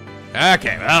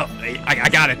 Okay, well, I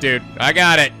got it, dude. I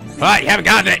got it. What? You haven't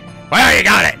gotten it? Well, you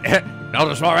got it. An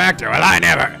ultra small reactor. Well, I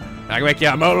never. I can make you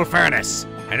a modal furnace.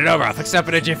 Hand it over. I'll fix it up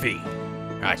in a jiffy.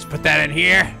 All right, just put that in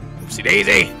here. Oopsie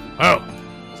daisy. Oh,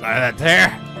 slide that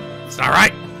there. It's not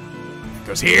right. It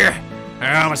goes here.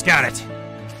 I almost got it.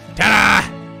 Ta-da!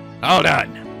 All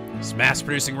done. This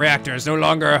mass-producing reactor is no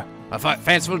longer a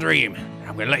fanciful dream.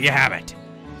 I'm gonna let you have it.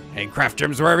 And craft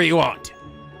gems wherever you want.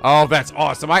 Oh, that's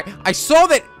awesome. I saw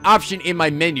that option in my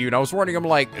menu, and I was wondering, I'm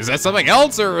like, is that something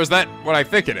else, or is that what I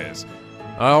think it is?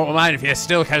 I don't mind if you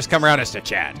still just come around us to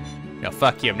chat. No,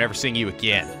 fuck you. I'm never seeing you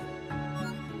again.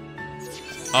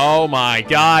 Oh my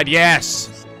god,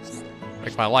 yes!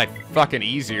 Make my life fucking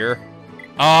easier.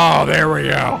 Oh, there we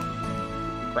go.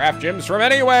 Craft gems from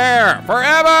anywhere!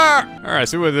 Forever! Alright,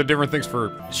 see what the different things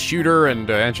for shooter and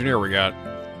engineer we got.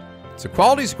 So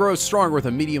qualities grow stronger with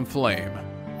a medium flame.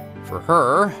 For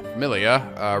her,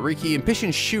 Melia, Riki and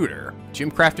Pishin shooter. Gem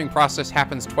crafting process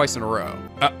happens twice in a row.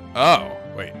 Oh,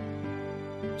 wait.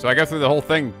 So I go through the whole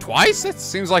thing twice? That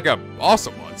seems like a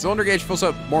awesome one. Cylinder gauge fills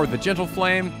up more with a gentle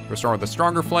flame, grows stronger with a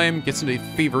stronger flame, gets into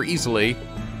fever easily.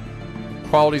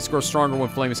 Qualities grow stronger when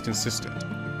flame is consistent.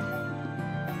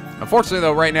 Unfortunately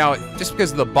though, right now, just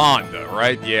because of the bond though,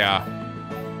 right? Yeah.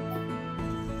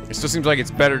 It still seems like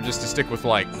it's better just to stick with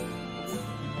like,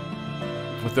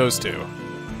 with those two.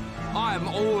 I'm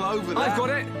all over that. I've got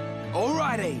it.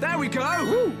 Alrighty. There we go.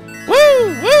 Woo. Woo,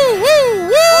 woo, woo,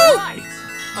 woo! All right.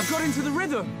 I've got into the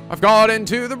rhythm. I've got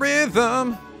into the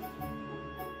rhythm.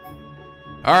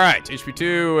 All right, HP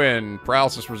 2 and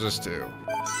paralysis resist 2.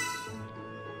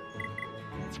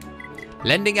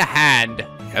 Lending a hand.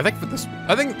 I think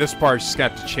this part's just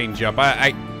got to change up.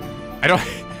 I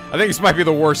think this might be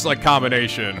the worst like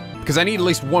combination because I need at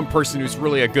least one person who's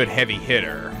really a good heavy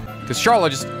hitter. Because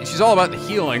Charlotte she's all about the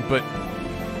healing, but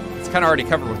it's kind of already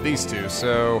covered with these two.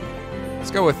 So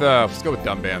let's go with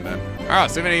Dumbband then. All right,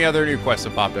 let's see if any other new quests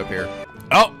have popped up here.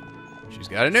 Oh, she's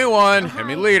got a new one. Let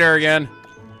me lead her again.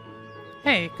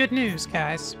 Hey, good news,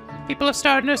 guys. People have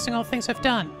started noticing all the things I've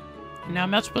done. And now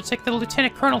I'm eligible to take the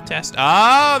Lieutenant Colonel test.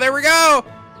 Oh, there we go.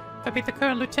 If I beat the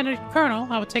current Lieutenant Colonel,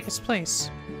 I will take his place.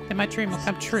 Then my dream will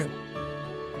come true.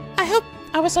 I hope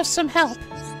I was of some help.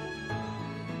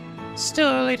 Still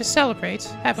early to celebrate.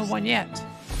 Haven't won yet.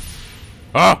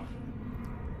 Oh!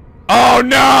 Oh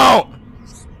no!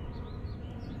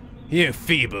 You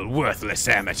feeble, worthless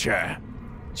amateur.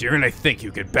 Do you really think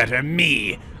you could better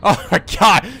me? Oh my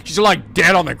god! She's like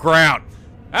dead on the ground.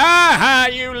 Aha!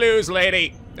 You lose,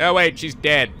 lady. Oh wait, she's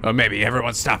dead. Or maybe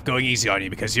everyone stopped going easy on you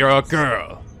because you're a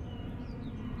girl.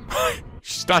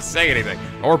 She's not saying anything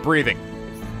or breathing.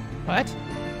 What?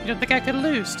 You don't think I could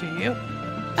lose, do you?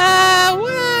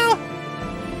 Well...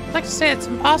 I'd like to say it's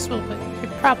impossible, but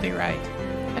you're probably right.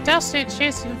 I doubt stand a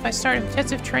chance even if I start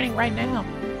intensive training right now.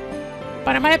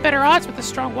 But I might have better odds with a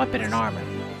strong weapon and armor.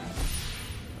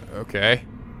 Okay.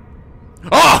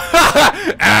 Oh!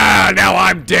 Ah, now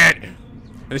I'm dead! And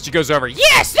then she goes over,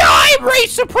 yes, no, I'm Reyn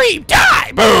Supreme,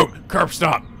 die! Boom! Curb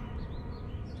stomp.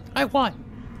 I won.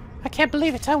 I can't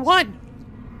believe it, I won!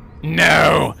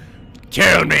 No!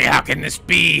 Kill me, how can this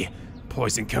be?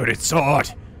 Poison-coated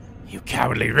sword. You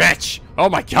cowardly wretch! Oh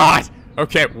my god!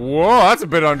 Okay, whoa, that's a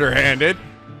bit underhanded.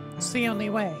 It's the only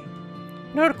way.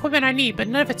 I know what equipment I need, but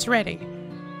none of it's ready.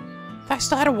 I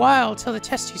still had a while until the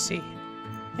test, you see.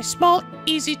 A small,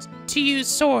 easy-to-use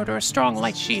sword or a strong,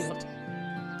 light shield.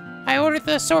 I ordered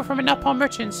the sword from a Napalm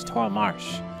merchant in Toral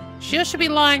Marsh. Shield should be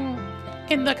lying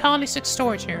in the Colony 6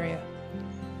 storage area.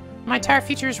 My entire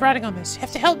future is riding on this. You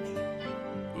have to help me.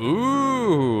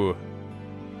 Ooh.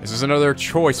 This is another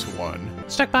choice one.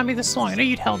 Stuck by me this long. I know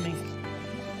you'd help me.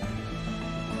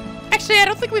 Actually, I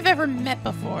don't think we've ever met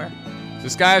before. Does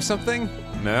this guy have something?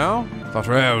 No? Blah,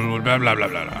 blah, blah, blah,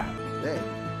 blah.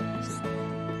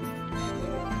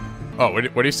 Oh, what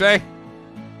did he say?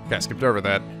 Okay, I skipped over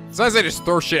that. Sometimes they just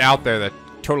throw shit out there that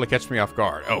totally catch me off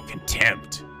guard. Oh,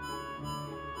 contempt.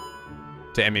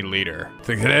 To enemy leader.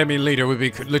 Think that enemy leader would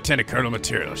be Lieutenant Colonel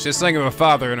material. She's something of a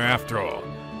father in her after all.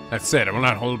 That said, I will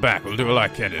not hold back. We'll do all I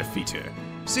can to defeat her.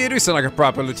 See, you do sound like a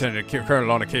proper Lieutenant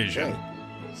Colonel on occasion.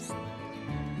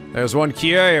 There's one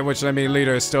key area in which the enemy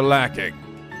leader is still lacking.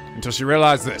 Until she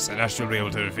realizes this, and now she'll be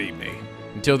able to defeat me.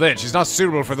 Until then, she's not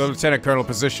suitable for the Lieutenant Colonel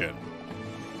position.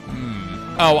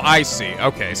 Oh, I see.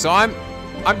 Okay, so I'm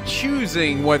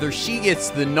choosing whether she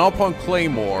gets the Nopon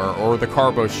Claymore or the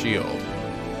Carbo Shield.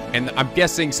 And I'm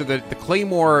guessing so that the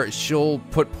Claymore, she'll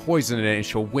put poison in it and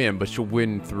she'll win, but she'll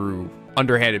win through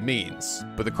underhanded means.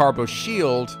 But the Carbo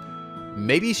Shield,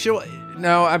 maybe she'll...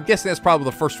 No, I'm guessing that's probably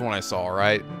the first one I saw,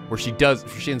 right? Where she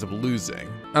ends up losing.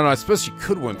 I don't know, I suppose she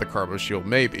could win with the Carbo Shield,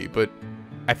 maybe, but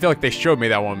I feel like they showed me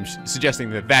that one,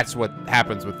 suggesting that that's what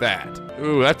happens with that.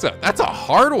 Ooh, that's a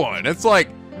hard one. It's like,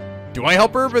 do I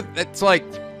help her? But it's like,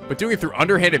 but doing it through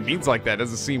underhanded means like that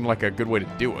doesn't seem like a good way to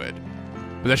do it.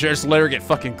 But then should I just let her get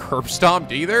fucking curb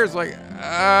stomped either? It's like,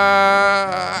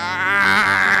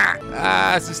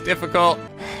 this is difficult.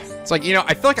 It's like, you know,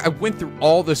 I feel like I went through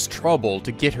all this trouble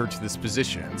to get her to this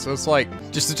position. So it's like,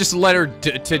 just let her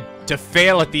to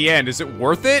fail at the end. Is it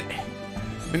worth it?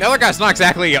 I mean, the other guy's not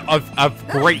exactly a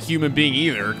great human being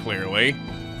either, clearly.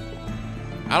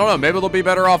 I don't know, maybe they'll be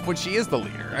better off when she is the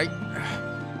leader.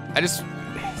 I just,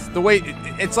 the way,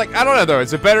 it's like, I don't know though,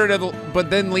 is it better to, but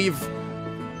then leave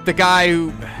the guy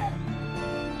who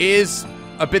is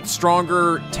a bit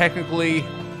stronger technically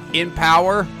in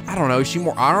power? I don't know, is she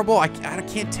more honorable? I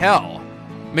can't tell.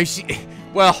 Maybe she,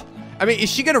 well, I mean, is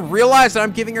she gonna realize that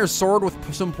I'm giving her a sword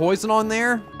with some poison on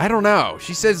there? I don't know.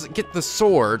 She says get the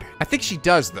sword. I think she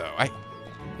does though. This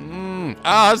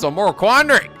is a moral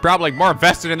quandary. Probably more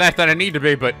invested in that than I need to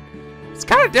be, but it's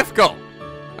kind of difficult.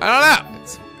 I don't know.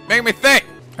 It's making me think.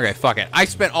 Okay, fuck it. I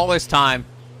spent all this time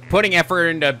putting effort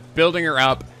into building her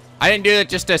up. I didn't do it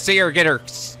just to see her get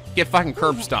fucking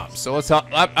curb stomped. So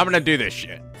I'm gonna do this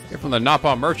shit. You're from the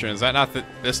Nopon Merchant. Is that not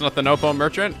this not the Nopon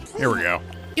Merchant? Here we go.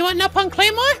 You want Nopon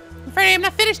Claymore? I'm afraid I am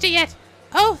not finished it yet.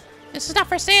 Oh, this is not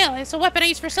for sale. It's a weapon I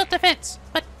use for self-defense.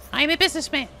 But I am a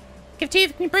businessman. Give to you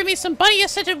if you can bring me some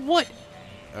Bionis-scented wood.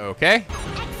 Okay.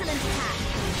 Excellent attack.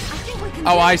 I think we can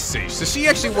Oh, I see. So she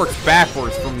actually works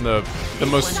backwards from the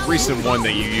most recent one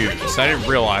that you used. I didn't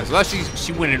realize. Well,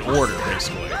 she went in order,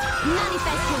 basically.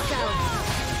 manifest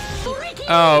yourself.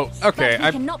 Oh, okay.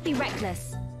 But we cannot be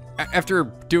reckless. After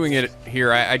doing it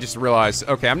here, I just realized,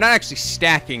 okay, I'm not actually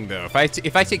stacking, though.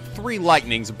 If I take 3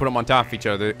 lightnings and put them on top of each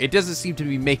other, it doesn't seem to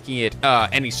be making it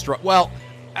any strong. Well,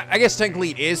 I guess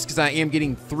technically it is, because I am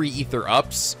getting 3 ether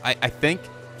ups, I think.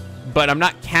 But I'm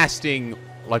not casting,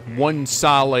 like, one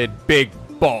solid big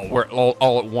ball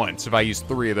all at once if I use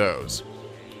 3 of those.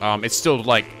 It's still,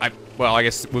 like, I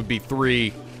guess it would be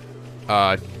 3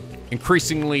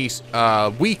 increasingly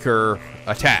weaker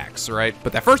attacks, right?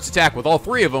 But that first attack with all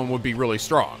 3 of them would be really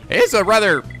strong. It is a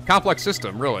rather complex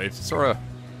system, really. It's sort of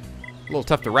a little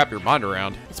tough to wrap your mind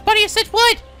around. It's Bionis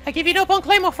wood. I give you Nopon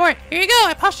Claymore for it. Here you go.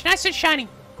 I polished it nice and shiny.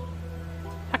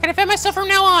 How can I defend myself from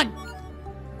now on?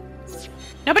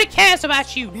 Nobody cares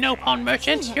about you, Nopon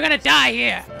Merchant. You're gonna die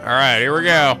here. All right, here we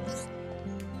go.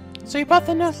 So you bought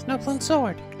the Nopon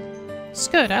sword. It's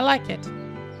good. I like it.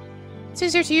 It's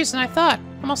easier to use than I thought.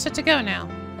 I'm all set to go now.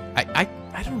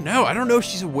 I don't know. I don't know if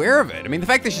she's aware of it. I mean, the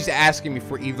fact that she's asking me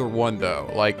for either one,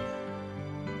 though, like,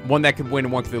 one that could win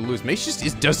and one could lose, maybe she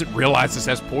just doesn't realize this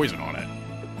has poison on it.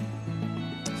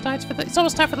 It's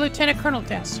almost time for the Lieutenant Colonel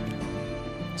test.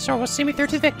 Sword will see me through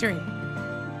to victory.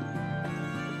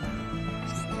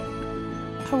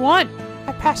 I won.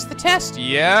 I passed the test.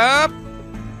 Yep.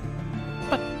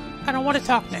 But I don't want to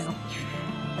talk now.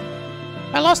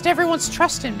 I lost everyone's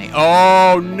trust in me.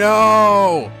 Oh,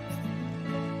 no.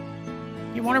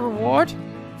 You want a reward?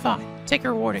 Fine. Take a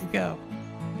reward and go.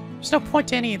 There's no point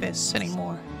to any of this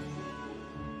anymore.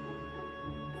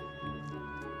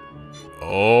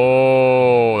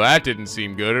 Oh, that didn't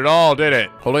seem good at all, did it?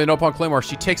 Holding the Nopon Claymore,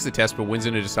 she takes the test but wins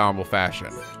in a dishonorable fashion.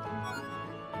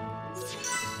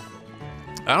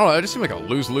 I don't know, it just seemed like a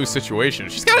lose-lose situation.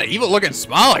 She's got an evil-looking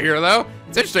smile here, though.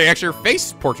 It's interesting, actually, her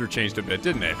face portrait changed a bit,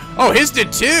 didn't it? Oh, his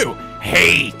did too!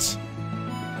 Hate!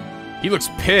 He looks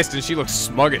pissed and she looks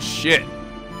smug as shit.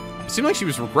 seemed like she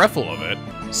was regretful of it.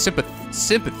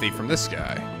 Sympathy from this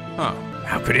guy. Huh.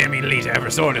 How could any leader ever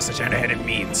resort to such underhanded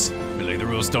means? Really, the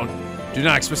rules do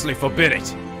not explicitly forbid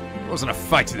it. It wasn't a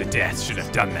fight to the death, should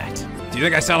have done that. Do you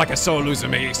think I sound like a sore loser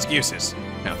making excuses?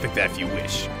 I'll think that if you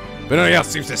wish. But nobody else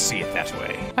seems to see it that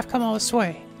way. I've come all this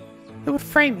way. Who would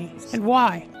frame me? And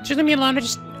why? Just leave me alone.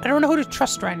 I don't know who to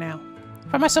trust right now.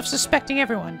 I find myself suspecting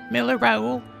everyone. Miller,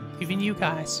 Raoul, even you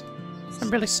guys. I'm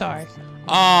really sorry.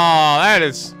 Oh, that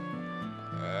is...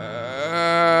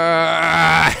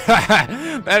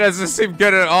 that doesn't seem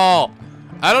good at all.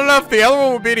 I don't know if the other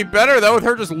one would be any better, though, with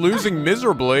her just losing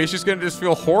miserably. She's gonna just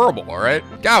feel horrible, alright?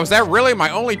 God, was that really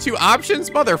my only 2 options?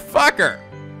 Motherfucker!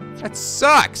 That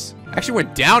sucks. I actually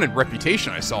went down in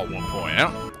reputation, I saw at one point.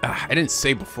 I didn't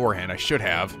say beforehand, I should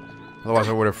have. Otherwise,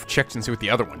 I would have checked and see what the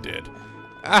other one did.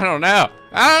 I don't know.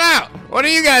 What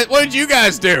did you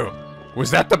guys do? Was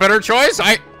that the better choice?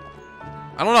 I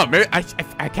don't know. Maybe I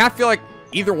kind of feel like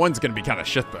either one's gonna be kind of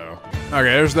shit, though. Okay,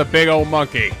 there's the big old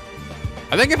monkey.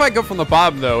 I think if I go from the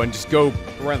bottom, though, and just go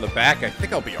around the back, I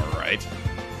think I'll be alright.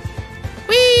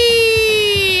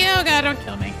 Whee! Oh god, don't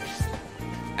kill me.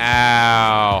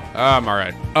 Ow. Oh, I'm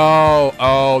alright.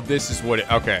 Oh, this is what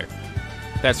it... Okay.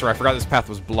 That's right, I forgot this path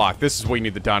was blocked. This is what you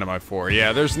need the dynamite for.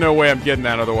 Yeah, there's no way I'm getting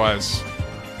that otherwise.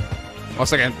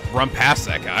 Unless I can run past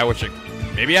that guy, which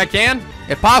maybe I can?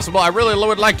 If possible, I really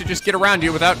would like to just get around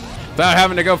you without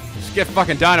having to go get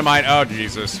fucking dynamite. Oh,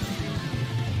 Jesus.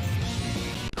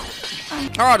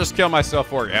 Or I'll just kill myself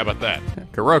for it. How about that?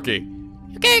 Kuroki.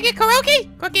 You can't get Kuroki?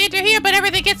 Kuroki enter here, but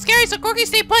everything gets scary, so Kuroki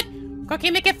stay put.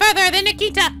 Kuroki make it further, then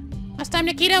Nikita. Last time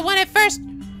Nikita won it first.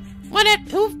 Won it.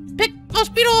 Who picked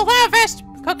most beautiful flower first?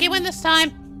 Kuroki win this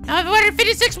time. Now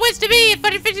 156 wins to me and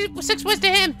 156 wins to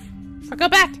him. Or go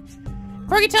back.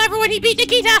 Kuroki tell everyone he beat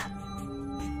Nikita.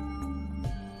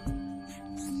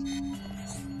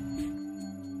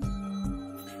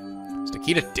 Is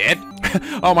Nikita dead?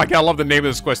 Oh my god, I love the name of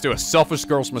this quest too. A selfish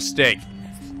girl's mistake.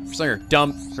 For sending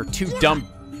her 2 dumb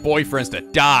boyfriends to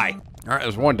die. Alright,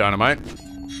 there's 1 dynamite.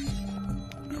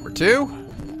 Number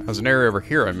 2. There's an area over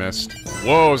here I missed.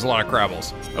 Whoa, there's a lot of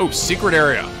crabbles. Oh, secret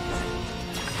area.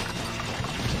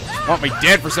 Want me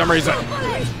dead for some reason.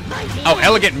 Oh,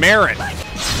 elegant Marin.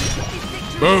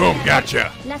 Boom,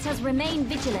 gotcha. Let us remain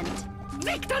vigilant.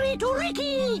 Victory to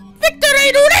Ricky!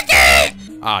 Victory to Ricky!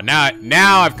 Ah,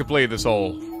 now I've completed this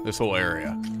whole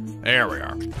area. There we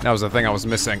are. That was the thing I was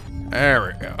missing.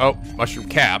 There we go. Oh, mushroom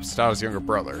caps. That younger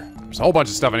brother. There's a whole bunch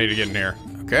of stuff I need to get in here.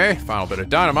 Okay, final bit of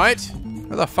dynamite.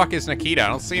 Where the fuck is Nikita? I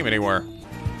don't see him anywhere.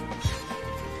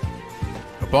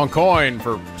 A bone coin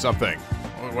for something.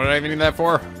 What did I even need that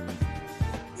for?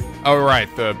 Oh, right.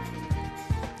 The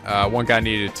one guy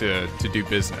needed to do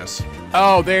business.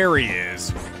 Oh, there he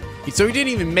is. So he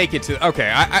didn't even make it to...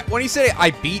 Okay, when he said I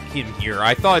beat him here,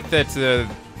 I thought that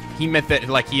he meant that,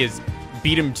 like, he has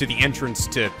beat him to the entrance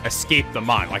to escape the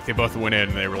mine. Like, they both went in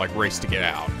and they were, like, raced to get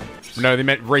out. No, they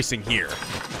meant racing here.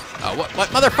 What,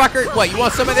 motherfucker? What, you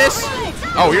want some of this?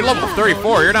 Oh, you're level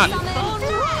 34. You're not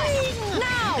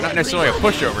necessarily a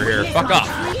pushover here. Fuck off.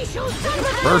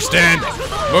 Burst in.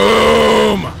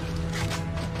 Boom!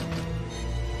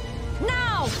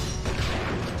 Now!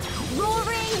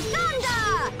 Roaring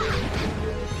thunder!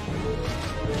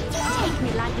 Take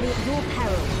me lightly at your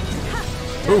peril.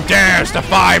 Who dares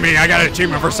defy me? I got an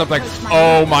achievement for something.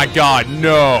 Oh my god,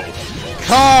 no.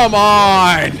 Come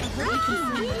on!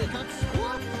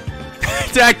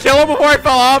 Did I kill him before I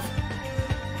fell off?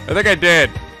 I think I did.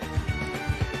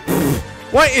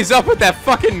 What is up with that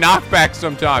fucking knockback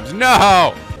sometimes?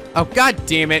 No! Oh, god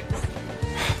damn it.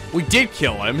 We did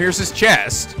kill him. Here's his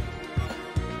chest.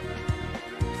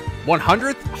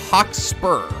 100th Hawk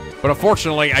Spur. But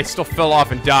unfortunately, I still fell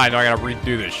off and died, and I gotta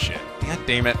redo this shit. God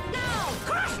damn it.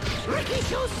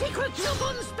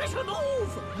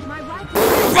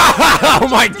 Oh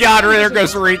my god, there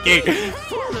goes Riki.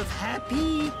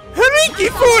 Riki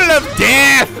full of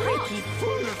death!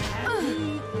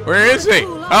 Where is he?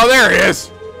 Oh, there he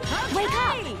is.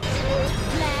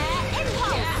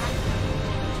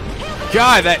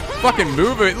 God, that fucking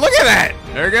movement. Look at that.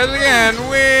 There it goes again.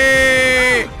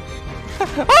 Whee!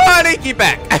 Oh, Riki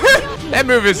back. That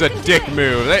move is a dick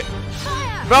move.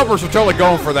 Developers were totally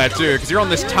going for that too, because you're on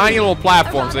this tiny little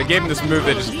platform, so they gave him this move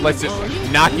that just lets it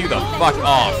knock you the fuck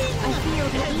off.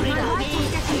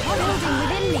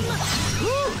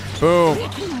 Boom.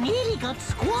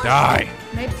 Die.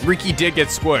 Riki did get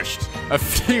squished a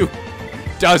few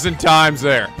dozen times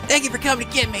there. Thank you for coming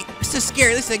to get me. I'm so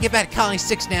scared. At least I get back to Colony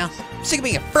 6 now. I'm sick of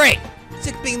being afraid. I'm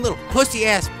sick of being a little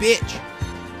pussy-ass bitch.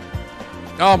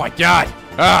 Oh my god.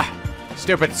 Ah,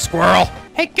 stupid squirrel.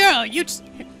 Hey girl, you just...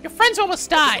 Your friends almost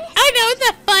died. I know, isn't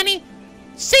that funny?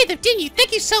 Saved them, didn't you?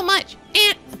 Thank you so much.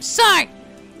 And I'm sorry.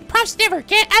 I promise never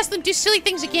again. Ask them to do silly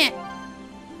things again.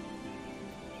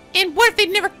 And what if they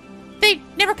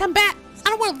never come back? I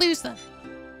don't want to lose them.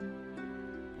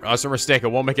 That's a mistake. I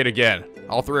won't make it again.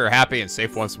 All three are happy and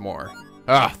safe once more.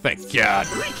 Ah, thank God.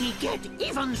 Ricky, get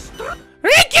even stronger.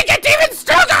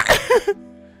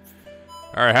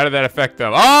 All right, how did that affect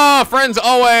them? Oh, friends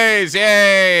always!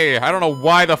 Yay! I don't know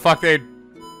why the fuck they'd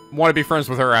want to be friends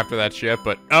with her after that shit,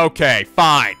 but okay,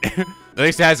 fine. At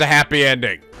least it has a happy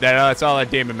ending. That's all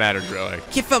that demon matters, really.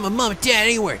 Can't find my mom and dad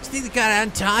anywhere. Do you think they got out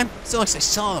in time? As long as I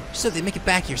saw them, so they make it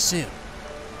back here soon.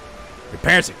 Your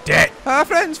parents are dead. Our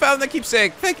friends found the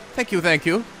keepsake. Thank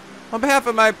you. On behalf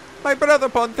of my brother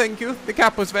Pon, thank you. The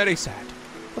cap was very sad.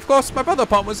 Of course, my brother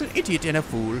Pon was an idiot and a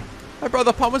fool. My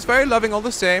brother Pon was very loving all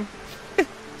the same.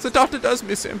 The doctor does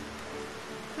miss him.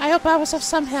 I hope I was of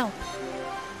some help.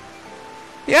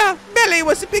 Yeah, Melia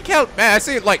was a big help. Man, I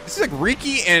see, like, this is like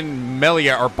Riki and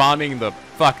Melia are bonding the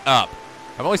fuck up.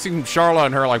 I've only seen Charla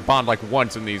and her, like, bond, like,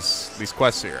 once in these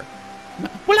quests here.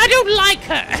 Well, I don't like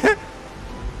her.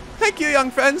 Thank you, young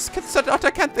friends.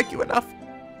 Doctor, can't thank you enough.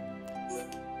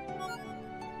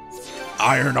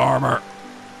 Iron armor.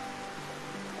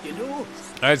 You know,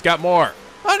 It's got more.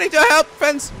 I need your help,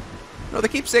 friends. No, the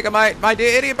keepsake of my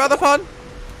dear idiot brother Pon.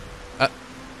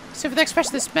 So for the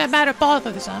expression this matter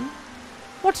bothers them.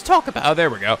 What to talk about? Oh, there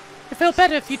we go. I feel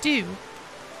better if you do.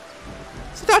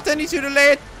 The doctor needs you to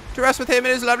lay it to rest with him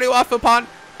and his lovely wife Pon.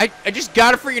 I just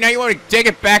got it for you. Now you want to take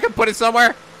it back and put it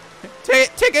somewhere?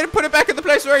 Take it and put it back in the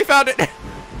place where he found it.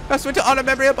 Rest went to honor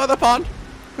memory of Brother Pon.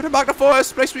 Put it back the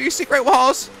forest, place where you see great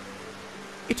walls.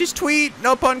 It is tweed,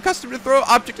 no pun, custom to throw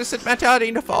object of sentimentality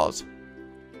into falls.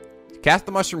 Cast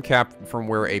the mushroom cap from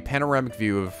where a panoramic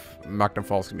view of Mechon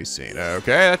Falls can be seen.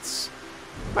 Okay, that's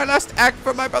my last act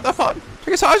for my Brother Pon.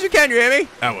 Take as hard as you can, you hear me?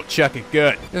 I will chuck it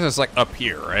good. This is like up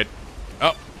here, right?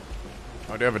 Oh.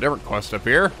 I do have a different quest up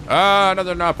here.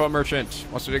 Another Napo merchant.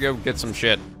 Wants me to go get some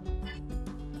shit.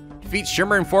 Defeat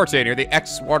Shimmer and Forte near the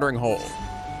X watering hole.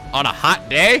 On a hot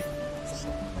day?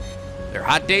 There are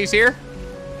hot days here?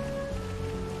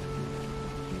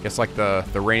 Guess like the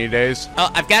rainy days.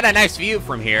 Oh, I've got a nice view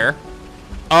from here.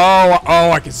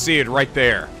 Oh, I can see it right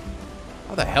there.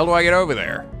 How the hell do I get over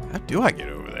there? How do I get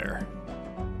over there?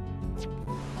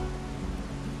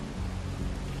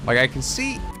 Like I can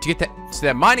see, to get to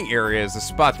that mining area is the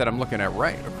spot that I'm looking at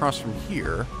right across from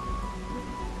here.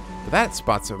 But that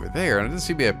spot's over there, and it doesn't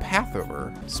seem to be a path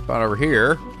over. Spot over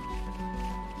here.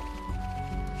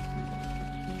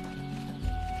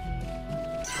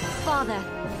 Father,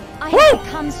 I have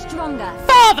become stronger.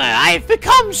 Father, I've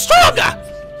become stronger!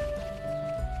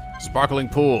 Sparkling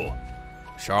pool.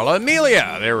 Charla and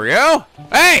Melia. There we go.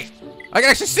 Hey! I can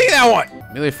actually see that one!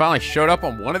 Melia finally showed up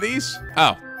on one of these.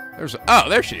 Oh,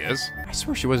 there she is. I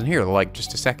swear she wasn't here like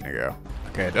just a second ago.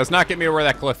 Okay, it does not get me where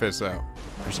that cliff is though.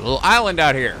 There's a little island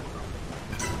out here.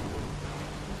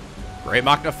 Great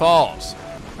Mechon Falls.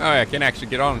 Oh yeah, I can actually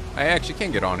get on. I actually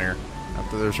can get on here.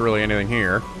 Not that there's really anything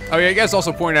here. Oh yeah, you guys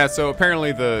also pointed out, so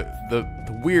apparently the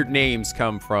weird names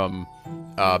come from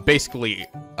basically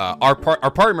our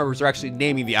party members are actually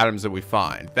naming the items that we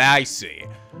find. I see.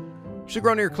 Should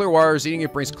grow near clear waters, eating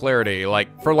it brings clarity.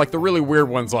 Like for like the really weird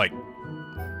ones like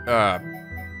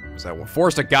what's that one?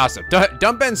 Forest of Gossip.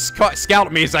 Dumben scowled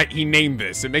at me as he named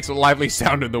this. It makes a lively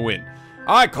sound in the wind.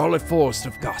 I call it Forest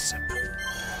of Gossip.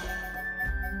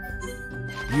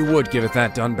 You would give it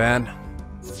that, Dunban.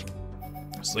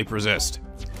 Sleep resist.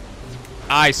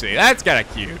 I see. That's kind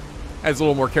of cute. Adds a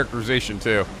little more characterization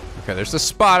too. Okay, there's a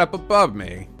spot up above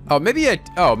me. Oh, maybe I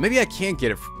can't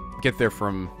get there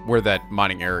from where that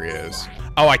mining area is.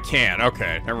 Oh, I can.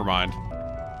 Okay, never mind.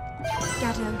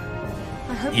 Gado,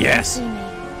 I hope Yes. you can see me.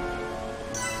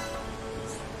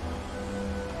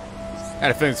 I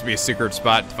had a feeling this would be a secret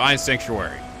spot. Divine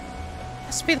Sanctuary.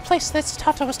 This will be the place that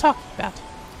Tata was talking about.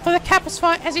 For the cap is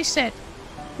far, as he said.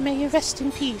 May you rest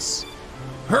in peace.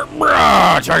 Try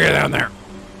to get down there.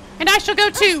 And I shall go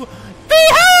to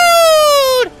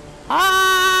Behold!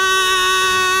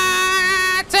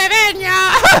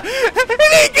 Savannah!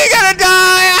 You're gonna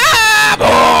die! Ah,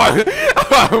 boy!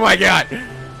 Oh my god!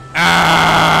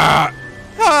 Ah!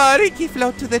 Oh, Riki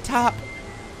float to the top.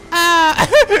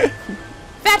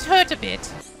 That hurt a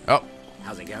bit. Oh,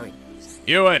 how's it going?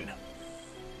 Ewan.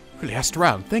 Really asked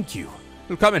around, thank you.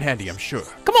 It'll come in handy, I'm sure.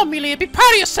 Come on, Melia, be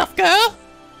proud of yourself, girl!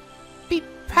 Be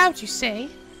proud, you say?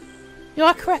 You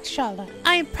are correct, Charlotte.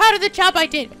 I am proud of the job I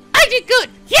did. I did good!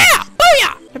 Yeah!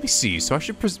 Booyah! Let me see, so I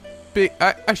should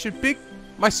big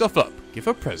myself up, give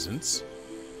her presents,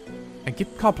 and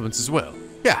give compliments as well.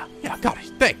 Yeah, got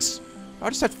it, thanks. I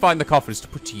just have to find the confidence to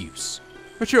put to use.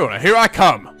 Mechonis, here I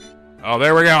come. Oh,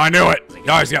 there we go. I knew it.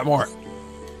 You always got more.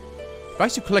 The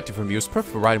advice you collected from me was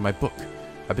perfect for writing my book.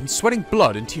 I've been sweating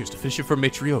blood and tears to finish it for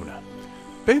Mechonis.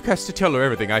 Bayuk has to tell her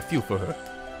everything I feel for her.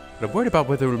 But I'm worried about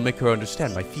whether it will make her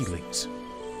understand my feelings.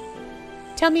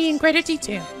 Tell me in greater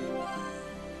detail.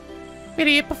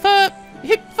 Really, you prefer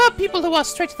people who are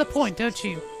straight to the point, don't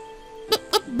you?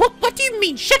 What do you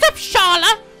mean? Shut up,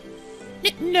 Sharla!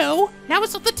 No, now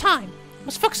is not the time. I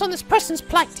must focus on this person's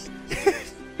plight.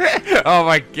 Oh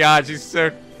my god, she's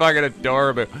so fucking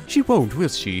adorable. She won't, will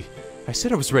she? I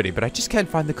said I was ready, but I just can't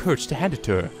find the courage to hand it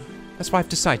to her. That's why I've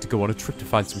decided to go on a trip to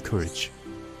find some courage.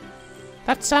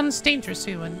 That sounds dangerous,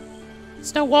 Ewan.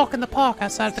 It's no walk in the park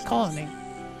outside of the colony.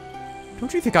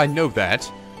 Don't you think I know that?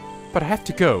 But I have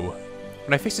to go.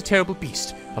 When I face a terrible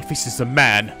beast, I'll face it as a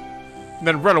man. And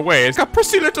then run away as a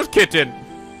prissy little kitten.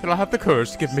 Then I'll have the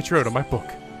courage to give Mechonis my book.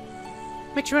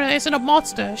 Mechonis isn't a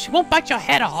monster. She won't bite your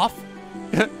head off.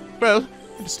 Well,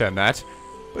 I understand that.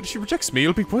 But if she rejects me,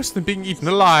 it'll be worse than being eaten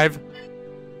alive.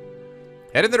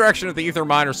 Head in the direction of the Ether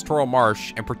Miner's Toral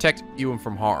Marsh and protect Ewan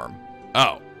from harm.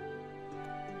 Oh.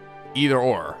 Either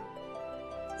or.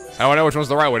 I don't know which one's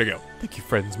the right way to go. Thank you,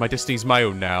 friends. My destiny's my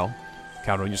own now.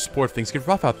 Count on your support if things get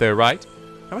rough out there, right?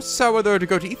 I must decide whether to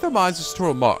go to Ether Mines or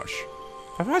Toral Marsh.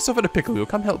 If I find myself in a pickle, you'll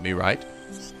come help me, right?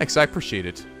 Thanks, I appreciate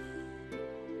it.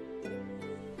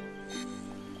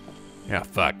 Yeah,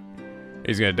 fuck.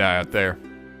 He's gonna die out there.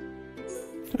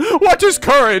 What is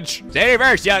courage? Steady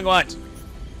first, young ones.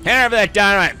 Hand over that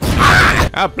dynamite.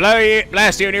 I'll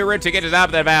blast you a new route to get to the top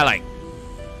of the valley.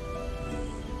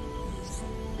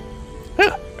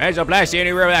 Might as well blast you a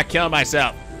new route without killing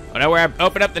myself. I know where I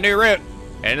open up the new route.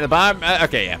 Head to the bottom.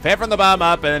 Okay, yeah. Head from the bottom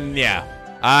up, and yeah.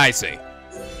 I see.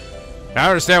 I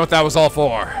understand what that was all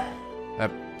for.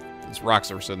 Those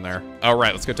rocks are sitting there. All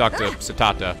right, let's go talk to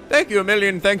Satata. Thank you a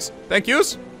million thanks. Thank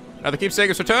yous. Now the keepsake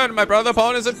is returned, my brother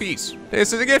pawn is at peace.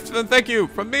 This is a gift, and thank you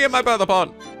from me and my brother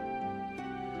pawn.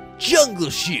 Jungle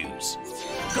shoes.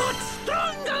 Got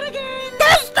stronger again!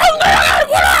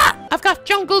 I've got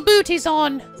jungle booties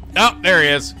on. Oh, there he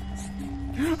is.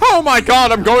 Oh my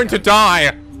god, I'm going to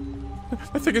die.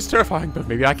 That thing is terrifying, but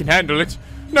maybe I can handle it.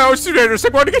 No, it's too dangerous.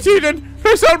 I'm going to get eaten.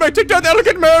 Please help me. Take down the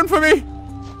elegant man for me.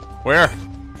 Where?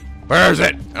 Where is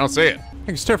it? I don't see it. I think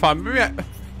it's terrifying. Maybe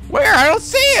Where? I don't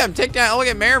see him. Take down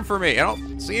elegant Marin for me. I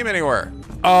don't see him anywhere.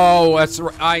 Oh, that's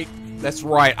right. That's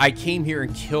right. I came here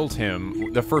and killed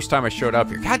him the first time I showed up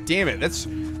here. God damn it.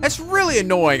 That's really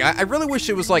annoying. I really wish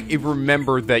it was like it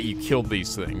remembered that you killed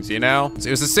these things, you know? It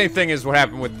was the same thing as what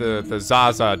happened with the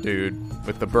Zaza dude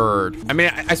with the bird. I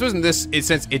mean, I suppose in this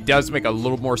sense, it does make a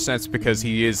little more sense because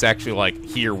he is actually like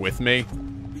here with me.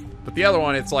 But the other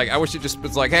one, it's like, I wish it just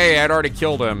was like, hey, I'd already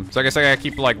killed him. So I guess I gotta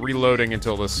keep like reloading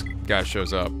until this guy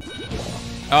shows up.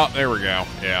 Oh, there we go.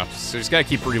 Yeah, so just gotta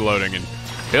keep reloading and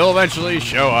he'll eventually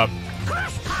show up.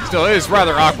 Still, it is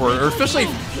rather awkward, or especially,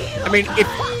 I mean, if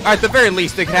at the very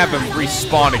least they could have him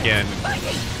respawn again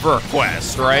for a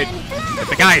quest, right? If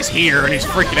the guy's here and he's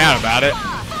freaking out about it.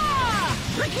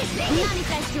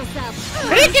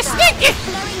 Ricky Sticky!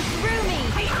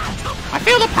 I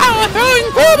feel the power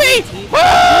throwing through me!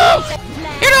 Woo!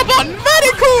 Irobot,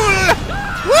 very cool!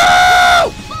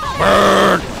 Woo!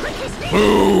 Burn!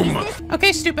 Boom!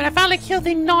 Okay, stupid, I finally killed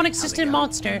the non-existent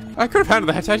monster. I could have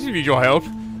handled that. I didn't need your help.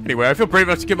 Anyway, I feel brave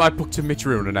enough to give my book to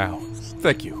Mechonis now.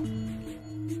 Thank you.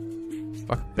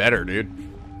 Fuck better, dude.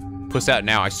 Puss out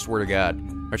now, I swear to God.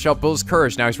 Marshall builds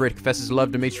courage, now he's ready to confess his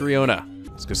love to Mechonis.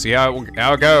 Let's go see how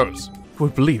it goes. I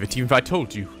would believe it even if I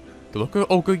told you. The look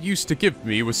Olga used to give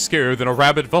me was scarier than a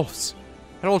rabid vulse.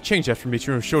 It all changed after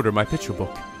Mechonis showed her my picture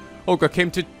book. Olga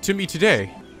came to me today.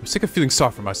 I'm sick of feeling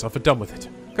sorry for myself and done with it.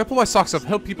 Gotta pull my socks off and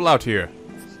help people out here.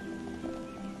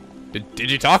 Did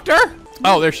you talk to her?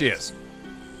 Oh, there she is.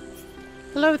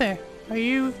 Hello there. Are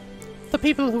you the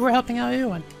people who were helping out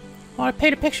Ewan? Well, I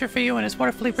paid a picture for Ewan as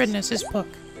wonderfully written as his book.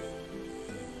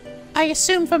 I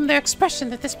assume from their expression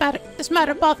that this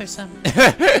matter bothers them.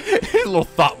 A little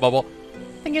thought bubble.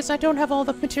 Thing is, I don't have all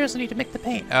the materials I need to make the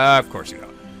paint. Of course you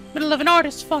don't. Middle of an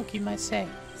artist's funk, you might say.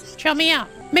 Tell me out.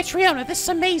 Mechonis, this is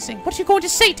amazing. What are you going to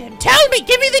say to him? Tell me!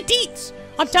 Give me the deets!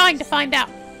 I'm dying to find out.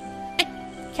 I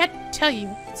can't tell you.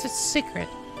 It's a secret.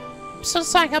 I'm still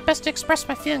deciding how best to express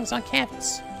my feelings on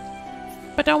canvas.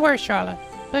 But don't worry, Charlotte.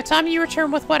 By the time you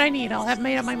return with what I need, I'll have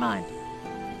made up my mind.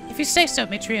 If you say so,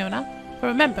 Mechonis. But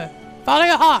remember, follow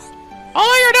your heart.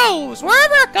 Follow your nose,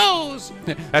 wherever it goes!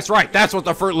 That's right, that's what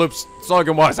the Fruit Loops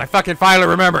slogan was. I fucking finally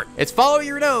remember. It's follow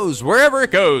your nose, wherever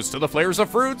it goes, to the flavors of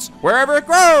fruits, wherever it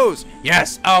grows.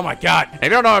 Yes, oh my God. If you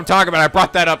don't know what I'm talking about, I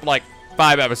brought that up like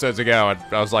 5 episodes ago, and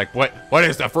I was like, what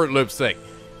is the Fruit Loops thing?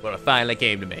 Well, it finally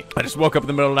came to me. I just woke up in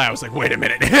the middle of the night. I was like, wait a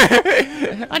minute.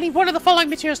 I need one of the following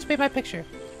materials to paint my picture.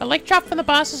 A leg drop from the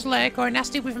boss's leg or a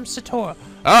nasty weave from Satora.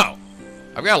 Oh,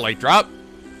 I've got a late drop.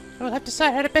 I will have to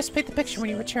decide how to best paint the picture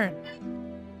when you return.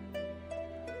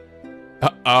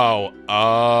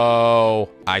 Oh,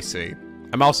 I see.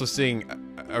 I'm also seeing,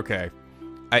 okay.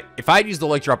 If I'd used the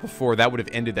late drop before, that would have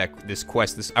ended this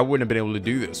quest. I wouldn't have been able to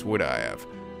do this, would I have?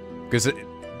 Because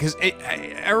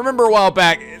I remember a while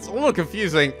back, it's a little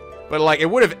confusing, but like it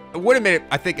would have made it,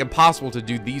 I think, impossible to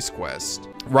do these quests,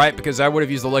 right? Because I would have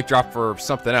used the lake drop for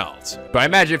something else. But I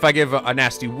imagine if I give a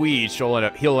nasty weed, he'll end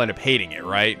up hating it,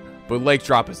 right? But lake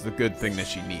drop is the good thing that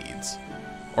she needs.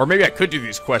 Or maybe I could do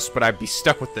these quests, but I'd be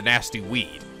stuck with the nasty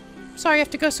weed. Sorry, I have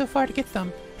to go so far to get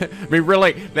them. I mean,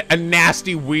 really, a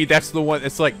nasty weed, that's the one,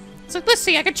 it's like, let's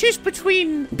see, I can choose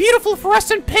between beautiful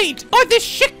fluorescent paint or this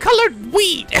shit-colored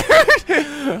weed.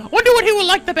 Wonder what he will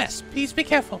like the best. Please be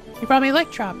careful. You brought me a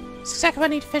lake drop. It's exactly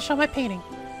what I need to finish on my painting.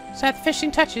 So I have the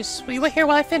finishing touches. Will you wait here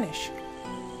while I finish?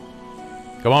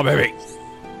 come on, baby.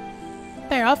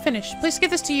 There, I'll finish. Please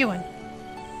give this to Ewan.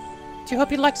 Do you hope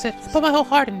he likes it? I put my whole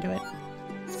heart into it.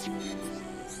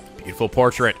 Beautiful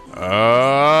portrait.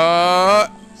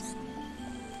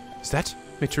 Is that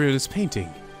Material's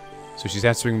painting? So she's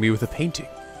answering me with a painting.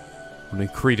 Only a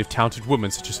creative, talented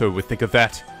woman such as her would think of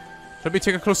that. Let me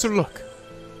take a closer look.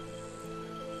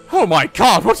 Oh my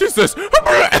god, what is this?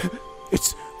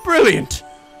 It's brilliant!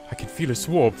 I can feel its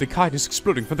warmth, the kindness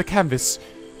exploding from the canvas.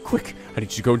 Quick, I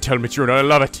need you to go and tell Material I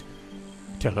love it.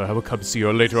 Tell her I will come see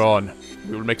her later on.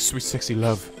 We will make sweet, sexy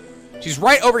love. She's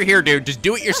right over here, dude. Just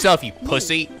do it yourself, you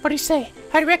pussy. What do you say?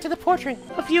 How do you react to the portrait?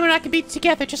 Hope you and I can be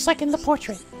together just like in the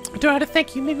portrait. I don't know how to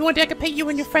thank you. Maybe one day I can paint you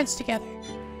and your friends together.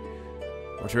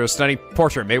 Material's stunning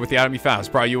portrait made with the item you found. It's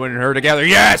brought you and her together.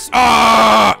 Yes!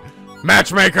 Ah!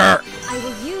 Matchmaker! I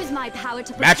will use my power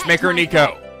to protect Matchmaker myself.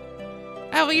 Nico.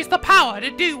 I will use the power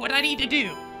to do what I need to do.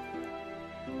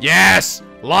 Yes!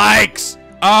 Likes!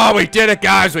 Oh, we did it,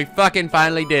 guys. We fucking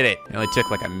finally did it. It only took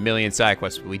like a million side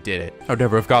quests, but we did it. I'd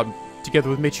never have gotten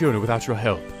together with Mechiona without your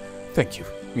help. Thank you.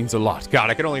 It means a lot. God,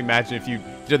 I can only imagine if you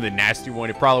did the nasty one,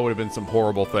 it probably would have been some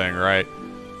horrible thing, right?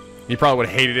 You probably would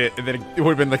have hated it, and then it would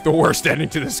have been like the worst ending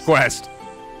to this quest.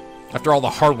 After all the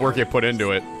hard work you put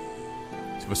into it.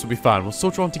 So this will be fine. We'll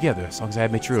soldier on together. As long as I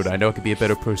have Mechiona, I know I can be a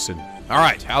better person. All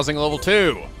right, housing level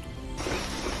 2.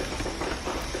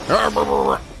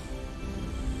 So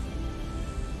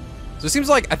it seems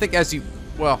like, I think as you,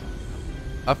 well,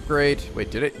 upgrade, wait,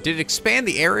 did it expand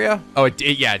the area? Oh, it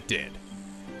did, yeah, it did.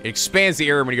 It expands the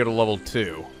area when you go to level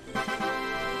 2.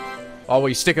 Oh, well,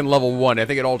 you stick in level 1, I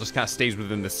think it all just kind of stays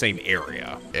within the same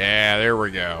area. Yeah, there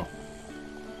we go.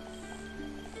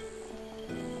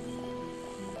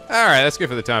 All right, that's good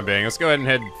for the time being. Let's go ahead and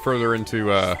head further into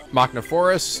Machna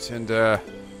Forest and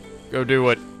go do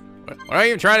what are you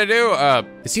even trying to do?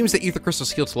 It seems that ether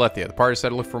crystals heal Telethia. The party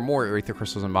decided to look for more ether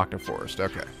crystals in Machna Forest.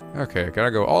 Okay. Okay,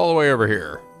 gotta go all the way over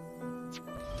here.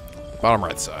 Bottom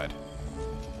right side.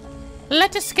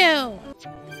 Let us go.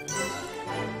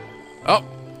 Oh,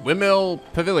 Windmill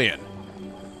Pavilion.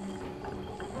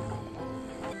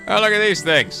 Oh, look at these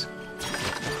things.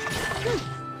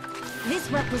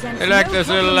 This represents They're like no those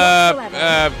problem little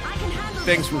whatsoever. I can handle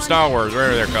things this from one. Star Wars,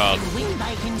 whatever they're called. Win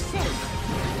by himself.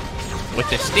 With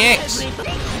the sticks.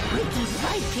 Everybody, pretty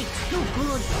sidekick's too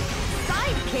good.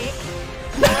 Sidekick?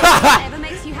 Whatever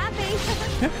makes you happy.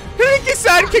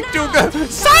 Sidekick do good.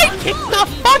 Sidekick the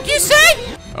fuck you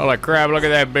say? Holy crap, look at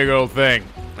that big old thing.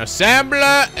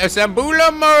 Assembula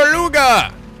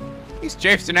Maluga. He's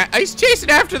chasing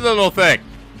after the little thing.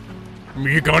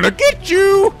 We're gonna get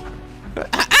you.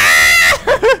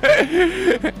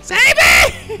 Save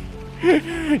me!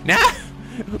 Now,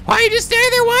 why are you just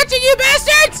standing there watching, you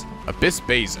bastards? Abyss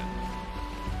Basin.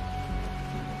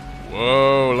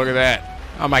 Whoa, look at that.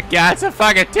 Oh my god, it's a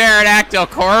fucking pterodactyl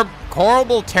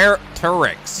Corbel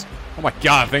Teryx. Oh my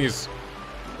god, that thing is...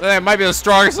 That might be the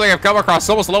strongest thing I've come across. It's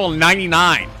almost level 99.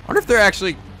 I wonder if they're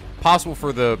actually possible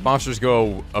for the monsters to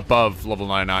go above level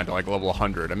 99 to like level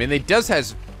 100. I mean, it does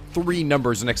has 3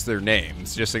 numbers next to their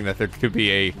names, suggesting that there could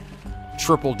be a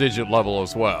triple-digit level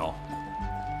as well.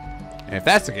 And if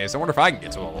that's the case, I wonder if I can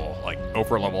get to a level, like,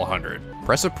 over level 100.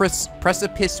 Precipice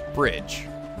Bridge.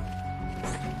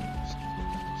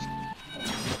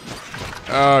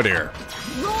 Oh, dear.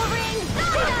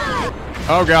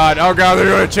 Oh, God. Oh, God, they're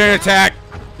doing a chain attack.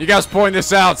 You guys point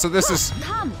this out, so this is...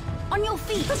 Come, on your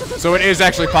feet. So it is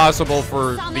actually possible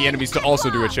for the enemies to also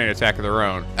do a chain attack of their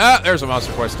own. Ah, there's a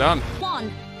monster quest done.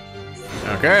 One.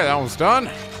 Okay, that one's done.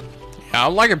 Yeah,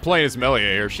 I'm liking playing as Melia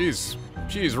here. She's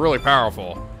really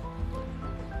powerful.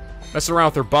 Messing around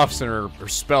with her buffs and her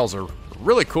spells are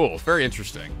really cool. Very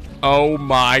interesting. Oh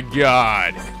my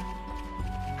god.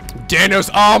 Dinos.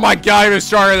 Oh my god, he was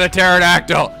stronger than the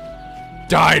pterodactyl.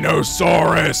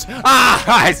 Dinosaurus.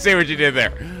 Ah, I see what you did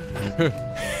there.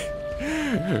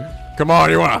 Come on,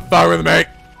 you wanna fight with me?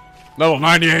 Level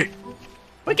 98.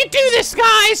 We can do this,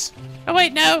 guys! Oh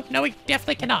wait, no, we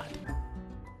definitely cannot.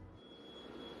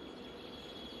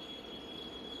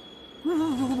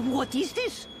 What is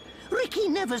this? Ricky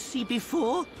never see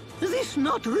before. This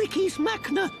not Ricky's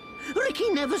Machna. Ricky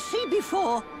never see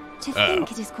before. To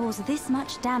think it has caused this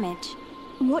much damage.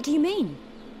 What do you mean?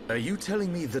 Are you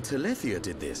telling me the Telethia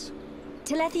did this?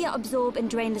 Telethia absorb and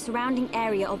drain the surrounding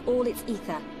area of all its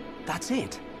ether. That's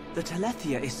it. The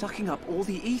Telethia is sucking up all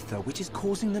the ether, which is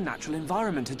causing the natural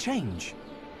environment to change.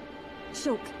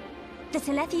 Shulk, the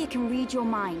Telethia can read your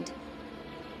mind.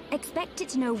 Expect it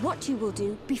to know what you will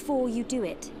do before you do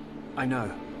it. I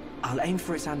know. I'll aim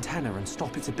for its antenna and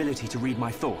stop its ability to read my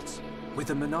thoughts. With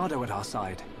the Monado at our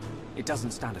side, it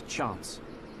doesn't stand a chance.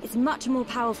 It's much more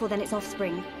powerful than its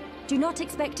offspring. Do not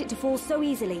expect it to fall so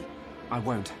easily. I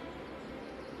won't.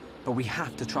 But we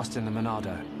have to trust in the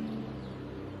Monado.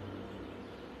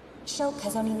 Shulk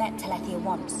has only met Telethia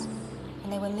once,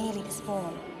 and they were merely the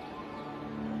spawn.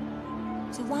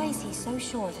 So why is he so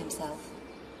sure of himself?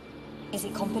 Is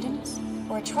it confidence,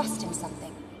 or a trust in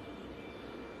something?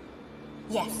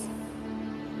 Yes,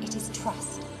 it is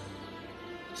trust.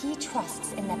 He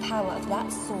trusts in the power of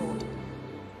that sword.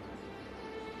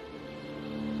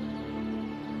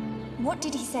 What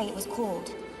did he say it was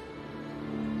called?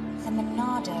 The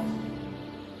Monado.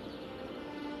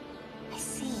 I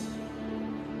see.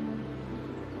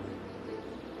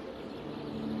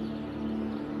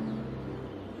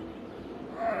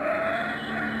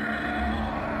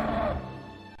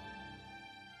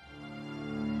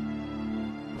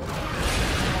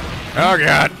 Oh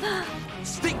god.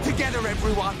 Stick together,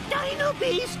 everyone. Dino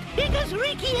Beast, it as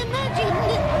Ricky imagined.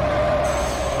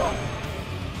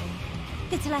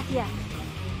 The Telethia.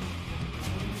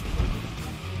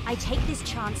 I take this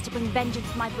chance to bring vengeance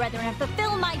to my brethren and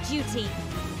fulfill my duty.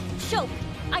 Shulk,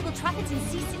 I will trap it and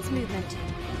cease its movement.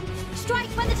 Strike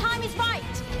when the time is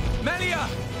right. Melia!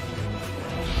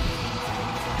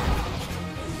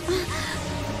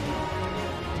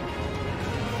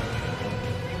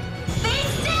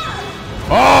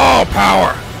 Oh,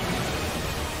 power!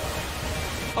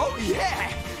 Oh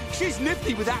yeah! She's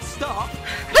nifty with that start.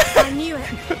 I knew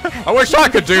it. I wish I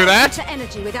could do that. To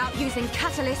energy without using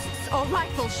catalysts or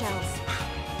rifle shells.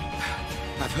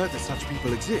 I've heard that such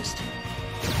people exist.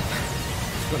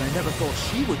 But I never thought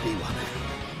she would be one.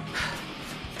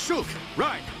 Shulk,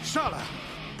 Reyn, Shala,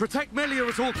 protect Melia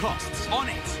at all costs. On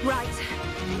it. Right.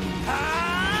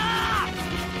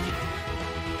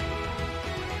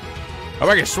 Oh,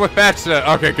 I can switch back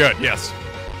to. Okay, good. Yes.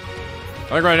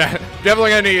 I'm definitely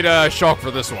gonna need Shulk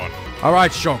for this one. All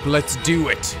right, Shulk, let's do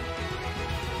it.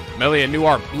 Melia, new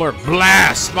art, blur,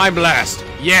 blast, my blast.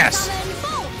 Yes.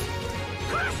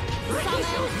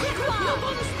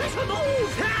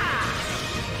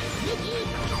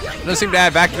 Doesn't seem to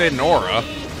have activated an aura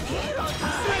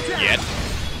yet.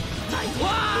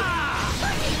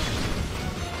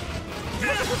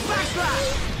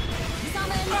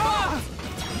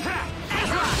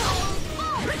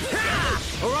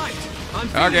 Alright,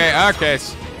 Okay.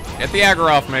 Get the aggro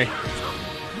off me.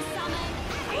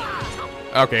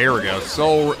 Okay, here we go.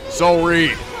 Soul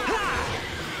Reed.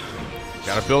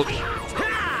 Gotta build.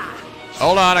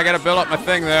 Hold on, I gotta build up my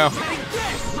thing though.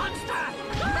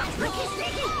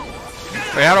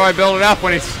 Wait, how do I build it up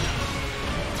when he's...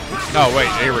 Oh, wait,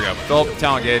 here we go. Build up the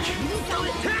talent gauge.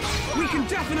 we can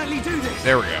definitely do this.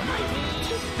 There we go.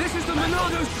 This is the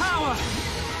Monado's power.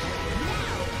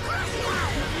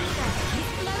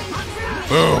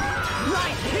 Boom.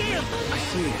 Right here. I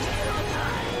see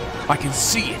it. I can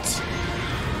see it.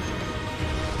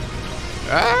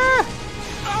 Ah!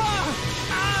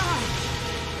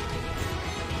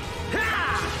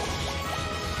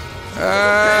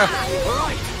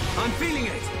 Alright, I'm feeling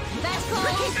it.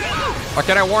 Oh,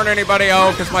 can I warn anybody?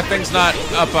 Oh, because my thing's not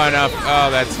up enough. Oh,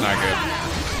 that's not good.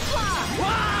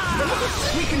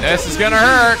 This is gonna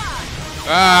hurt.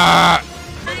 Ah!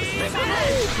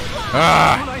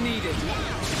 Ah! All I needed.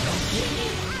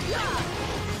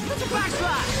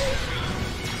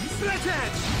 Split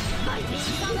edge.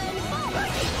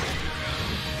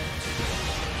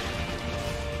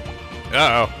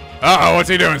 Uh-oh. Uh-oh, what's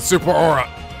he doing? Super aura.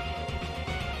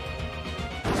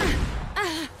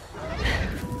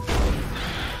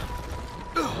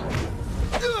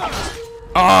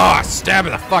 Ah,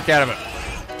 stabbing the fuck out of it.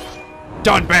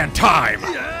 Dunban time.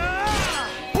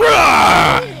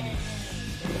 Bruh!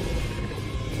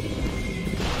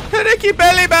 an icky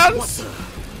belly bounce.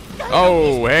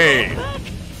 Oh, hey.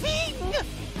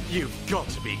 You've got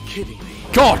to be kidding me.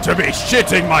 Got to be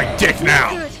shitting my dick now.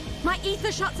 Good. My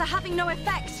ether shots are having no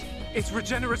effect. Its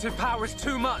regenerative power is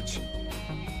too much.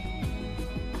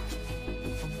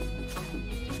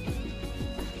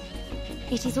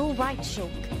 It is all right, Shulk.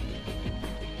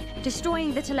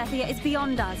 Destroying the Telethia is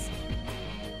beyond us.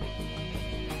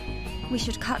 We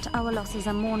should cut our losses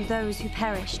and mourn those who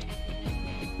perished.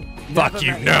 Fuck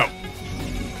you, no.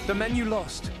 The men you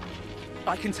lost,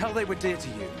 I can tell they were dear to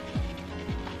you.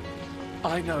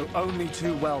 I know only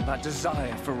too well that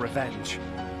desire for revenge.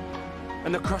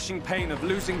 And the crushing pain of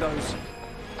losing those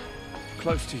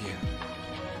close to you.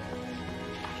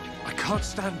 I can't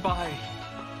stand by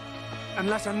and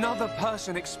let another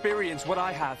person experience what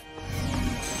I have.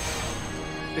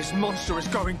 This monster is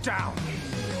going down.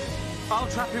 I'll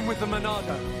trap him with the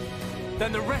Monado.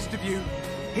 Then the rest of you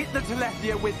hit the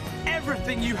Telethia with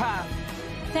everything you have.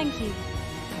 Thank you.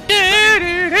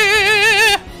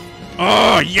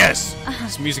 Oh, yes.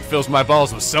 This music fills my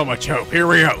balls with so much hope. Here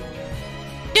we go.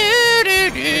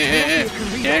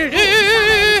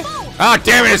 Oh,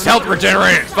 damn it, his health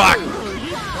regenerated. Fuck.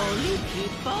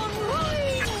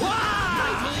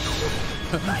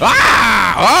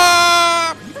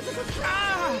 Ah!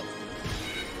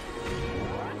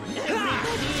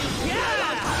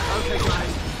 Okay,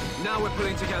 guys. Now we're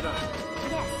pulling together.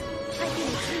 Yes, I feel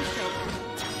it too,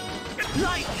 Shulk.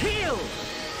 Light heal!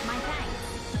 My thanks.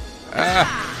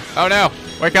 Oh no.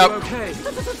 Wake up. Okay.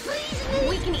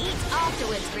 We can eat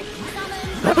afterwards, Ricky.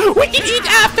 We can eat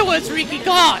afterwards, Ricky.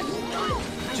 Go on.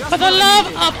 For the love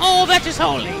of all that is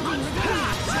holy.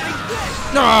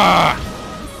 Ah!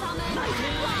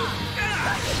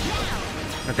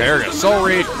 Okay, here we go. Soul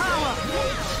Reed.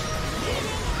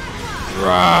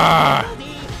 Ah!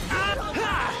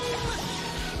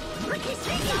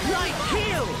 Light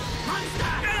heal!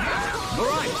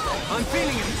 Alright, I'm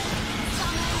feeling it.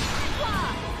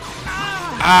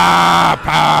 Ah!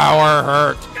 Power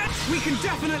hurt. We can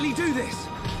definitely do this.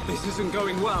 This isn't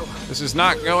going well. This is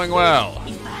not going well.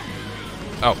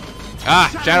 Oh. Ah!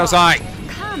 Shadow's Eye.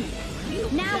 Come.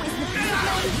 Now is the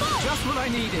time. Just what I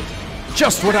needed.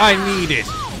 Just what I needed.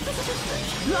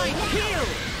 Light heal!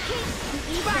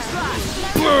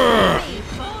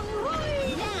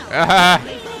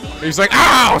 He's like,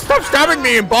 ow! Stop stabbing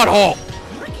me in butthole!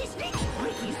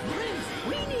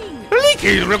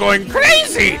 Leaky's going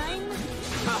crazy!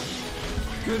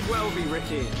 Could well be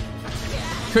Ricky.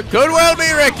 Could well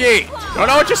be Ricky! Don't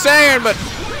know what you're saying, but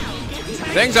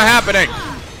things are happening.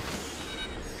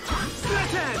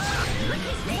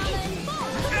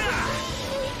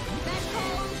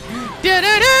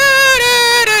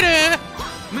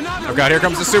 Oh god, here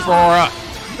comes the super aura.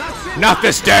 Not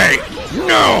this day!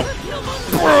 No!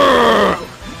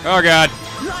 Oh god.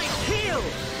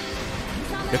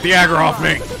 Get the aggro off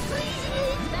me.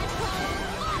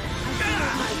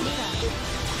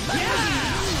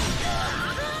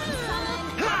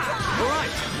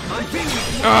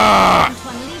 Ah!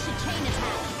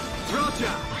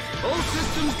 Roger. All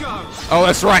systems go. Oh,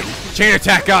 that's right. Chain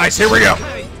attack, guys. Here we go.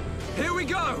 Okay. Here we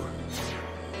go.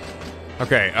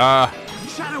 Okay,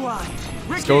 Shadow Eye.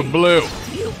 let's go with blue.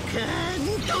 You can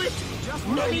do it! Just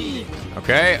what I needed.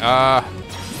 Okay,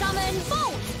 Summon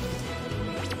Bolt.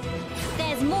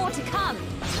 There's more to come.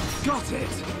 Got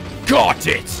it. got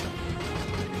it!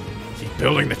 Keep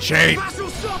building the chain. Battle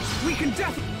stops. We can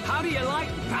How do you like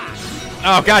that?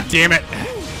 Oh, god damn it.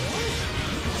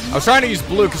 I was trying to use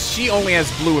blue because she only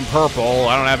has blue and purple.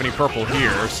 I don't have any purple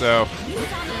here, so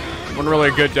wasn't really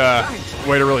a good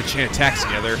way to really chain attacks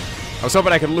together. I was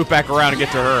hoping I could loop back around and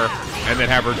get to her and then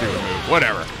have her do a move.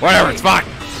 Whatever. Whatever, it's fine.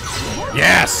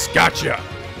 Yes, gotcha.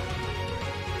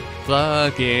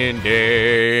 Fucking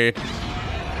dead.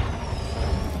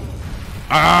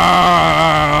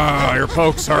 Ah, your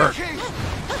pokes hurt.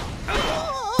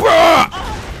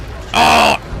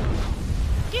 Oh!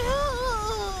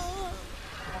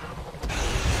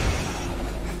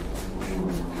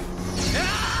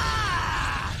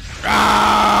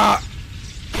 Ah!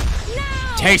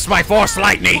 Taste my force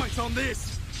lightning!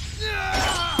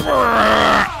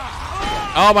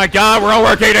 Oh my god, we're all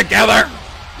working together!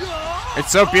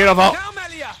 It's so beautiful! Now,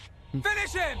 Melia.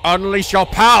 Finish him. Unleash your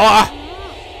power!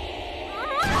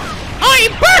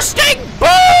 I'm bursting!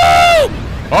 Boom!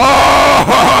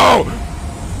 Oh!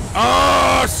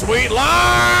 Oh, sweet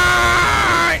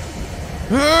light!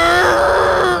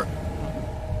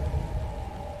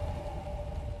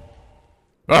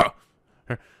 Oh.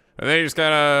 And then he just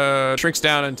kind of shrinks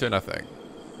down into nothing.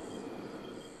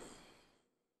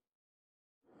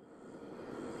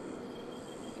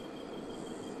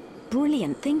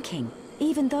 Brilliant thinking.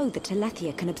 Even though the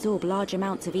Telethia can absorb large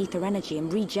amounts of ether energy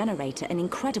and regenerate at an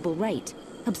incredible rate,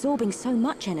 absorbing so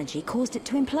much energy caused it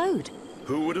to implode.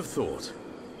 Who would have thought?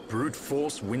 Brute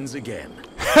force wins again.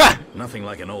 Nothing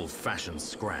like an old-fashioned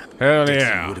scrap. Hell Dixie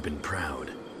yeah. would have been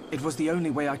proud. It was the only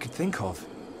way I could think of.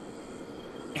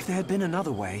 If there had been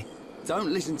another way...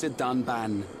 Don't listen to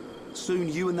Dunban. Soon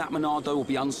you and that Monado will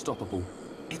be unstoppable.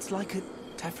 It's like a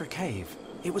Tephra cave.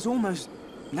 It was almost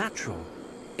natural,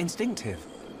 instinctive.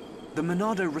 The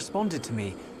Monado responded to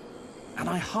me, and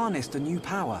I harnessed a new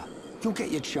power. You'll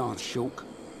get your chance, Shulk.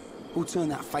 We'll turn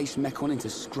that face Mechon into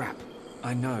scrap.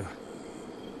 I know.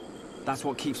 That's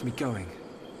what keeps me going.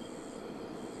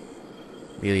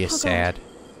 Melia's sad.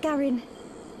 Garin,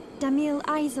 Damil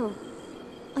Aizel,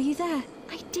 are you there?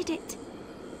 I did it.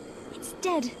 It's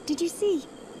dead. Did you see?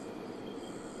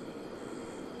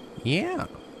 Yeah.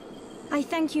 I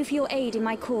thank you for your aid in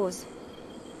my cause.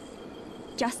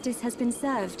 Justice has been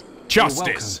served.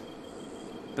 Justice!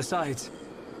 Besides,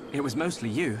 it was mostly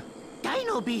you.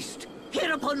 Dino Beast,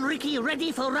 hereupon Ricky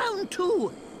ready for round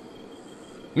 2.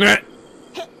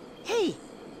 Hey,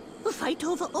 the fight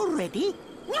over already?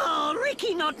 No,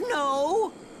 Ricky not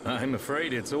no! I'm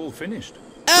afraid it's all finished.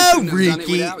 Oh, Ricky! Done it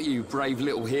without you, brave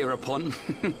little hereupon.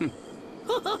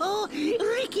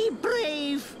 Ricky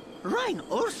brave! Reyn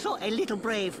also a little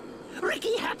brave.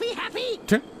 Ricky happy?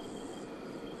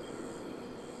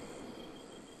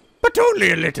 But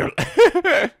only a little.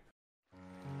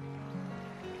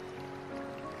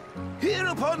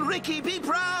 Hereupon Ricky be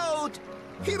proud!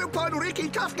 Hereupon Ricky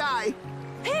tough guy!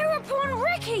 Hereupon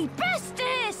Ricky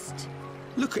bestest!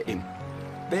 Look at him.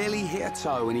 Barely hit a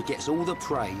toe and he gets all the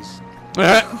praise.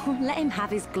 Oh, let him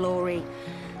have his glory.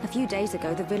 A few days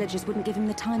ago, the villagers wouldn't give him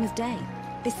the time of day.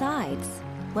 Besides,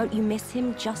 won't you miss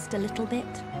him just a little bit?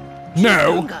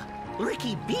 No!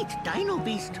 Ricky beat Dino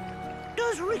Beast.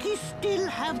 Does Ricky still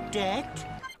have debt?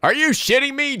 Are you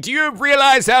shitting me? Do you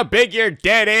realize how big your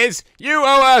debt is? You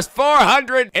owe us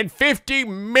 450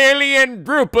 million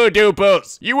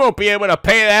Drupa-Duples. You won't be able to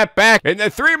pay that back. In the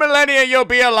 3 millennia, you'll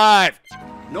be alive.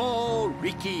 No,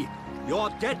 Ricky. Your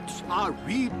debts are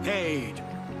repaid.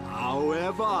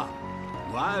 However,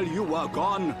 while you were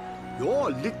gone,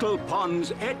 your little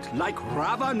pawns ate like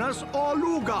ravenous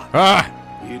Oluga.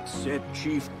 It set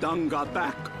Chief Dunga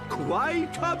back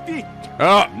quite a bit.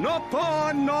 No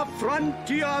pawn, no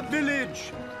frontier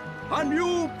village. A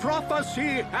new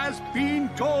prophecy has been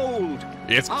told.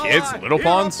 It's kids, little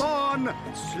pawns.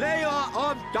 Slayer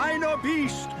of Dino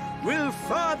Beast will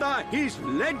further his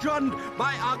legend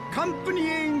by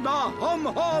accompanying the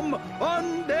hum-hum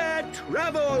on their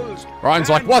travels. Ryan's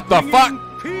like, what the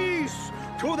fuck? Peace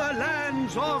to the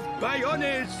lands of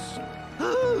Bionis.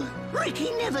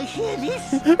 Ricky never hear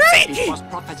this. It was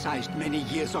prophesied many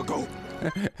years ago.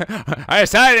 I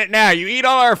decided it now. You eat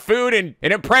all our food and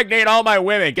impregnate all my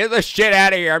women. Get the shit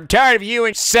out of here. I'm tired of you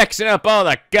and sexing up all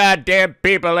the goddamn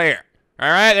people here.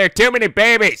 Alright, there are too many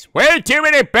babies. Way too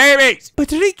many babies.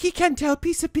 But Ricky can't help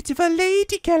he's a bit of a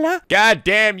lady killer.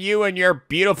 Goddamn you and your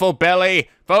beautiful belly.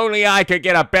 If only I could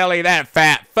get a belly that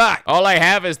fat. Fuck. All I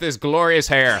have is this glorious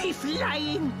hair. Chief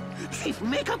lying. Chief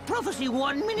make a prophecy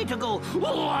 1 minute ago.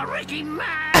 Oh, Ricky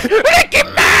mad. Ricky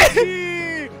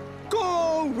mad.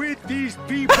 Go with these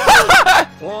people.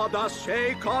 For the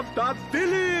sake of the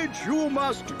village, you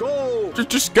must go.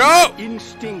 Just go.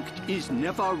 Instinct is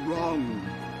never wrong.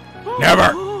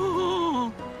 Never.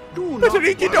 Do But not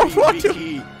Ricky worry, don't want to.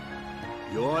 Ricky.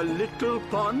 Your little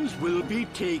pawns will be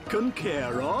taken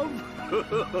care of.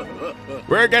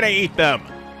 We're gonna eat them.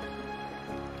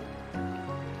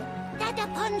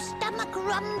 Dadapon stomach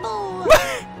rumble.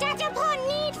 Dadapon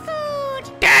need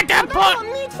food!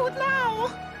 Dadapon need food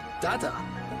now. Dada?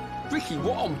 Ricky,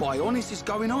 what on Bionis is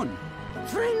going on?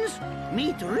 Friends,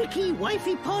 meet Ricky,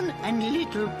 Wifey Pon, and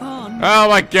Little Pon. Oh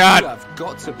my god. You have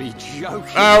got to be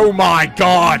joking. Oh my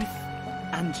god.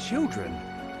 And children.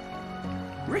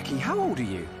 Ricky, how old are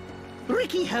you?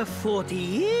 Ricky have 40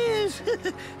 years.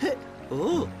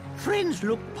 Oh, friends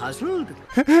look puzzled.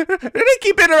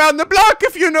 Ricky been around the block,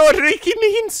 if you know what Ricky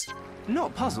means.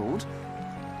 Not puzzled,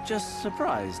 just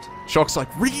surprised. Shulk's like,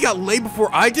 Ricky got laid before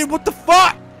I did? What the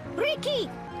fuck? Ricky!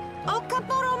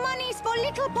 Okaporo money's for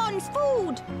Little Pond's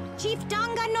food. Chief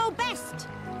Danga know best.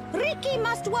 Ricky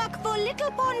must work for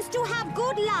Little Ponds to have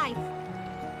good life.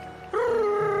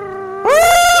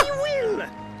 Ricky will.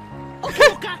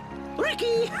 Okay.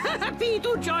 Ricky, happy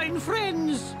to join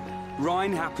friends.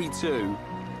 Reyn happy too.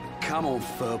 Come on,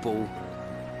 furball.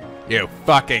 You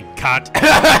fucking cunt.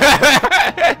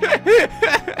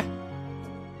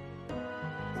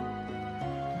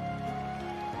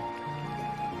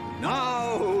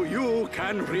 Now you you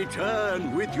can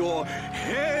return with your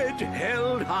head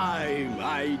held high,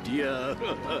 my dear.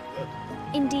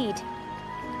 Indeed.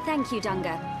 Thank you,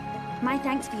 Dunga. My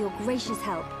thanks for your gracious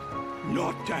help.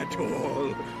 Not at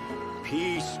all.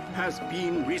 Peace has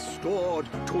been restored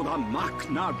to the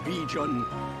Machna region.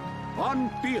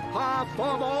 On behalf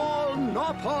of all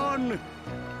Noppon,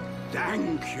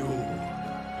 thank you.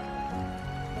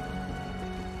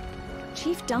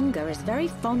 Chief Dunga is very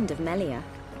fond of Melia.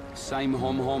 Same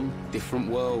hom-hom, different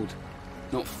world.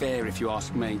 Not fair if you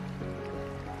ask me.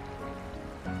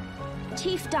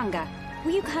 Chief Dunga,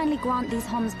 will you kindly grant these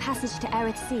homs passage to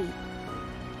Erith Sea?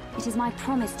 It is my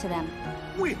promise to them.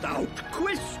 Without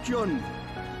question.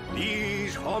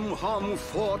 These hom-hom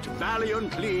fought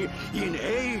valiantly in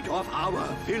aid of our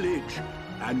village.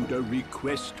 And a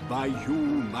request by you,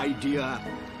 my dear,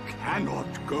 cannot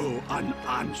go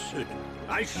unanswered.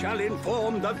 I shall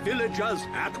inform the villagers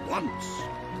at once.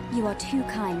 You are too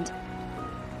kind.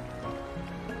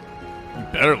 You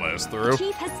better let us through. The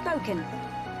chief has spoken.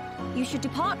 You should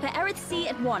depart for Erith Sea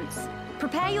at once.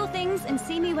 Prepare your things and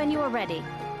see me when you are ready.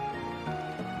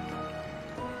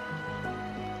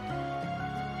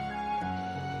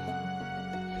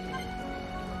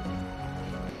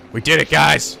 We did it,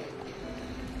 guys.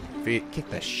 Kick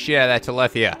the shit out of that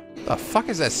Telethia. The fuck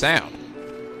is that sound?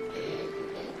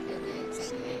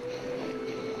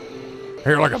 I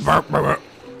hear like a burp, burp, burp.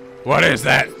 What is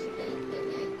that?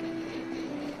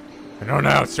 I don't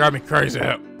know. It's driving me crazy.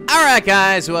 Alright,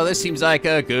 guys. Well, this seems like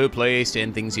a good place to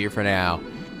end things here for now.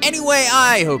 Anyway,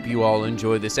 I hope you all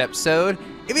enjoyed this episode.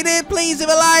 If you did, please leave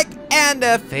a like and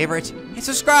a favorite. And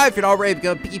subscribe if you're not already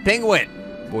become a Picky Penguin.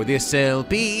 For the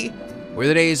SLP, where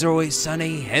the days are always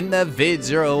sunny and the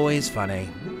vids are always funny.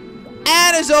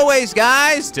 And as always,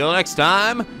 guys, till next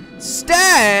time,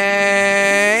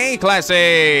 stay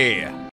classy!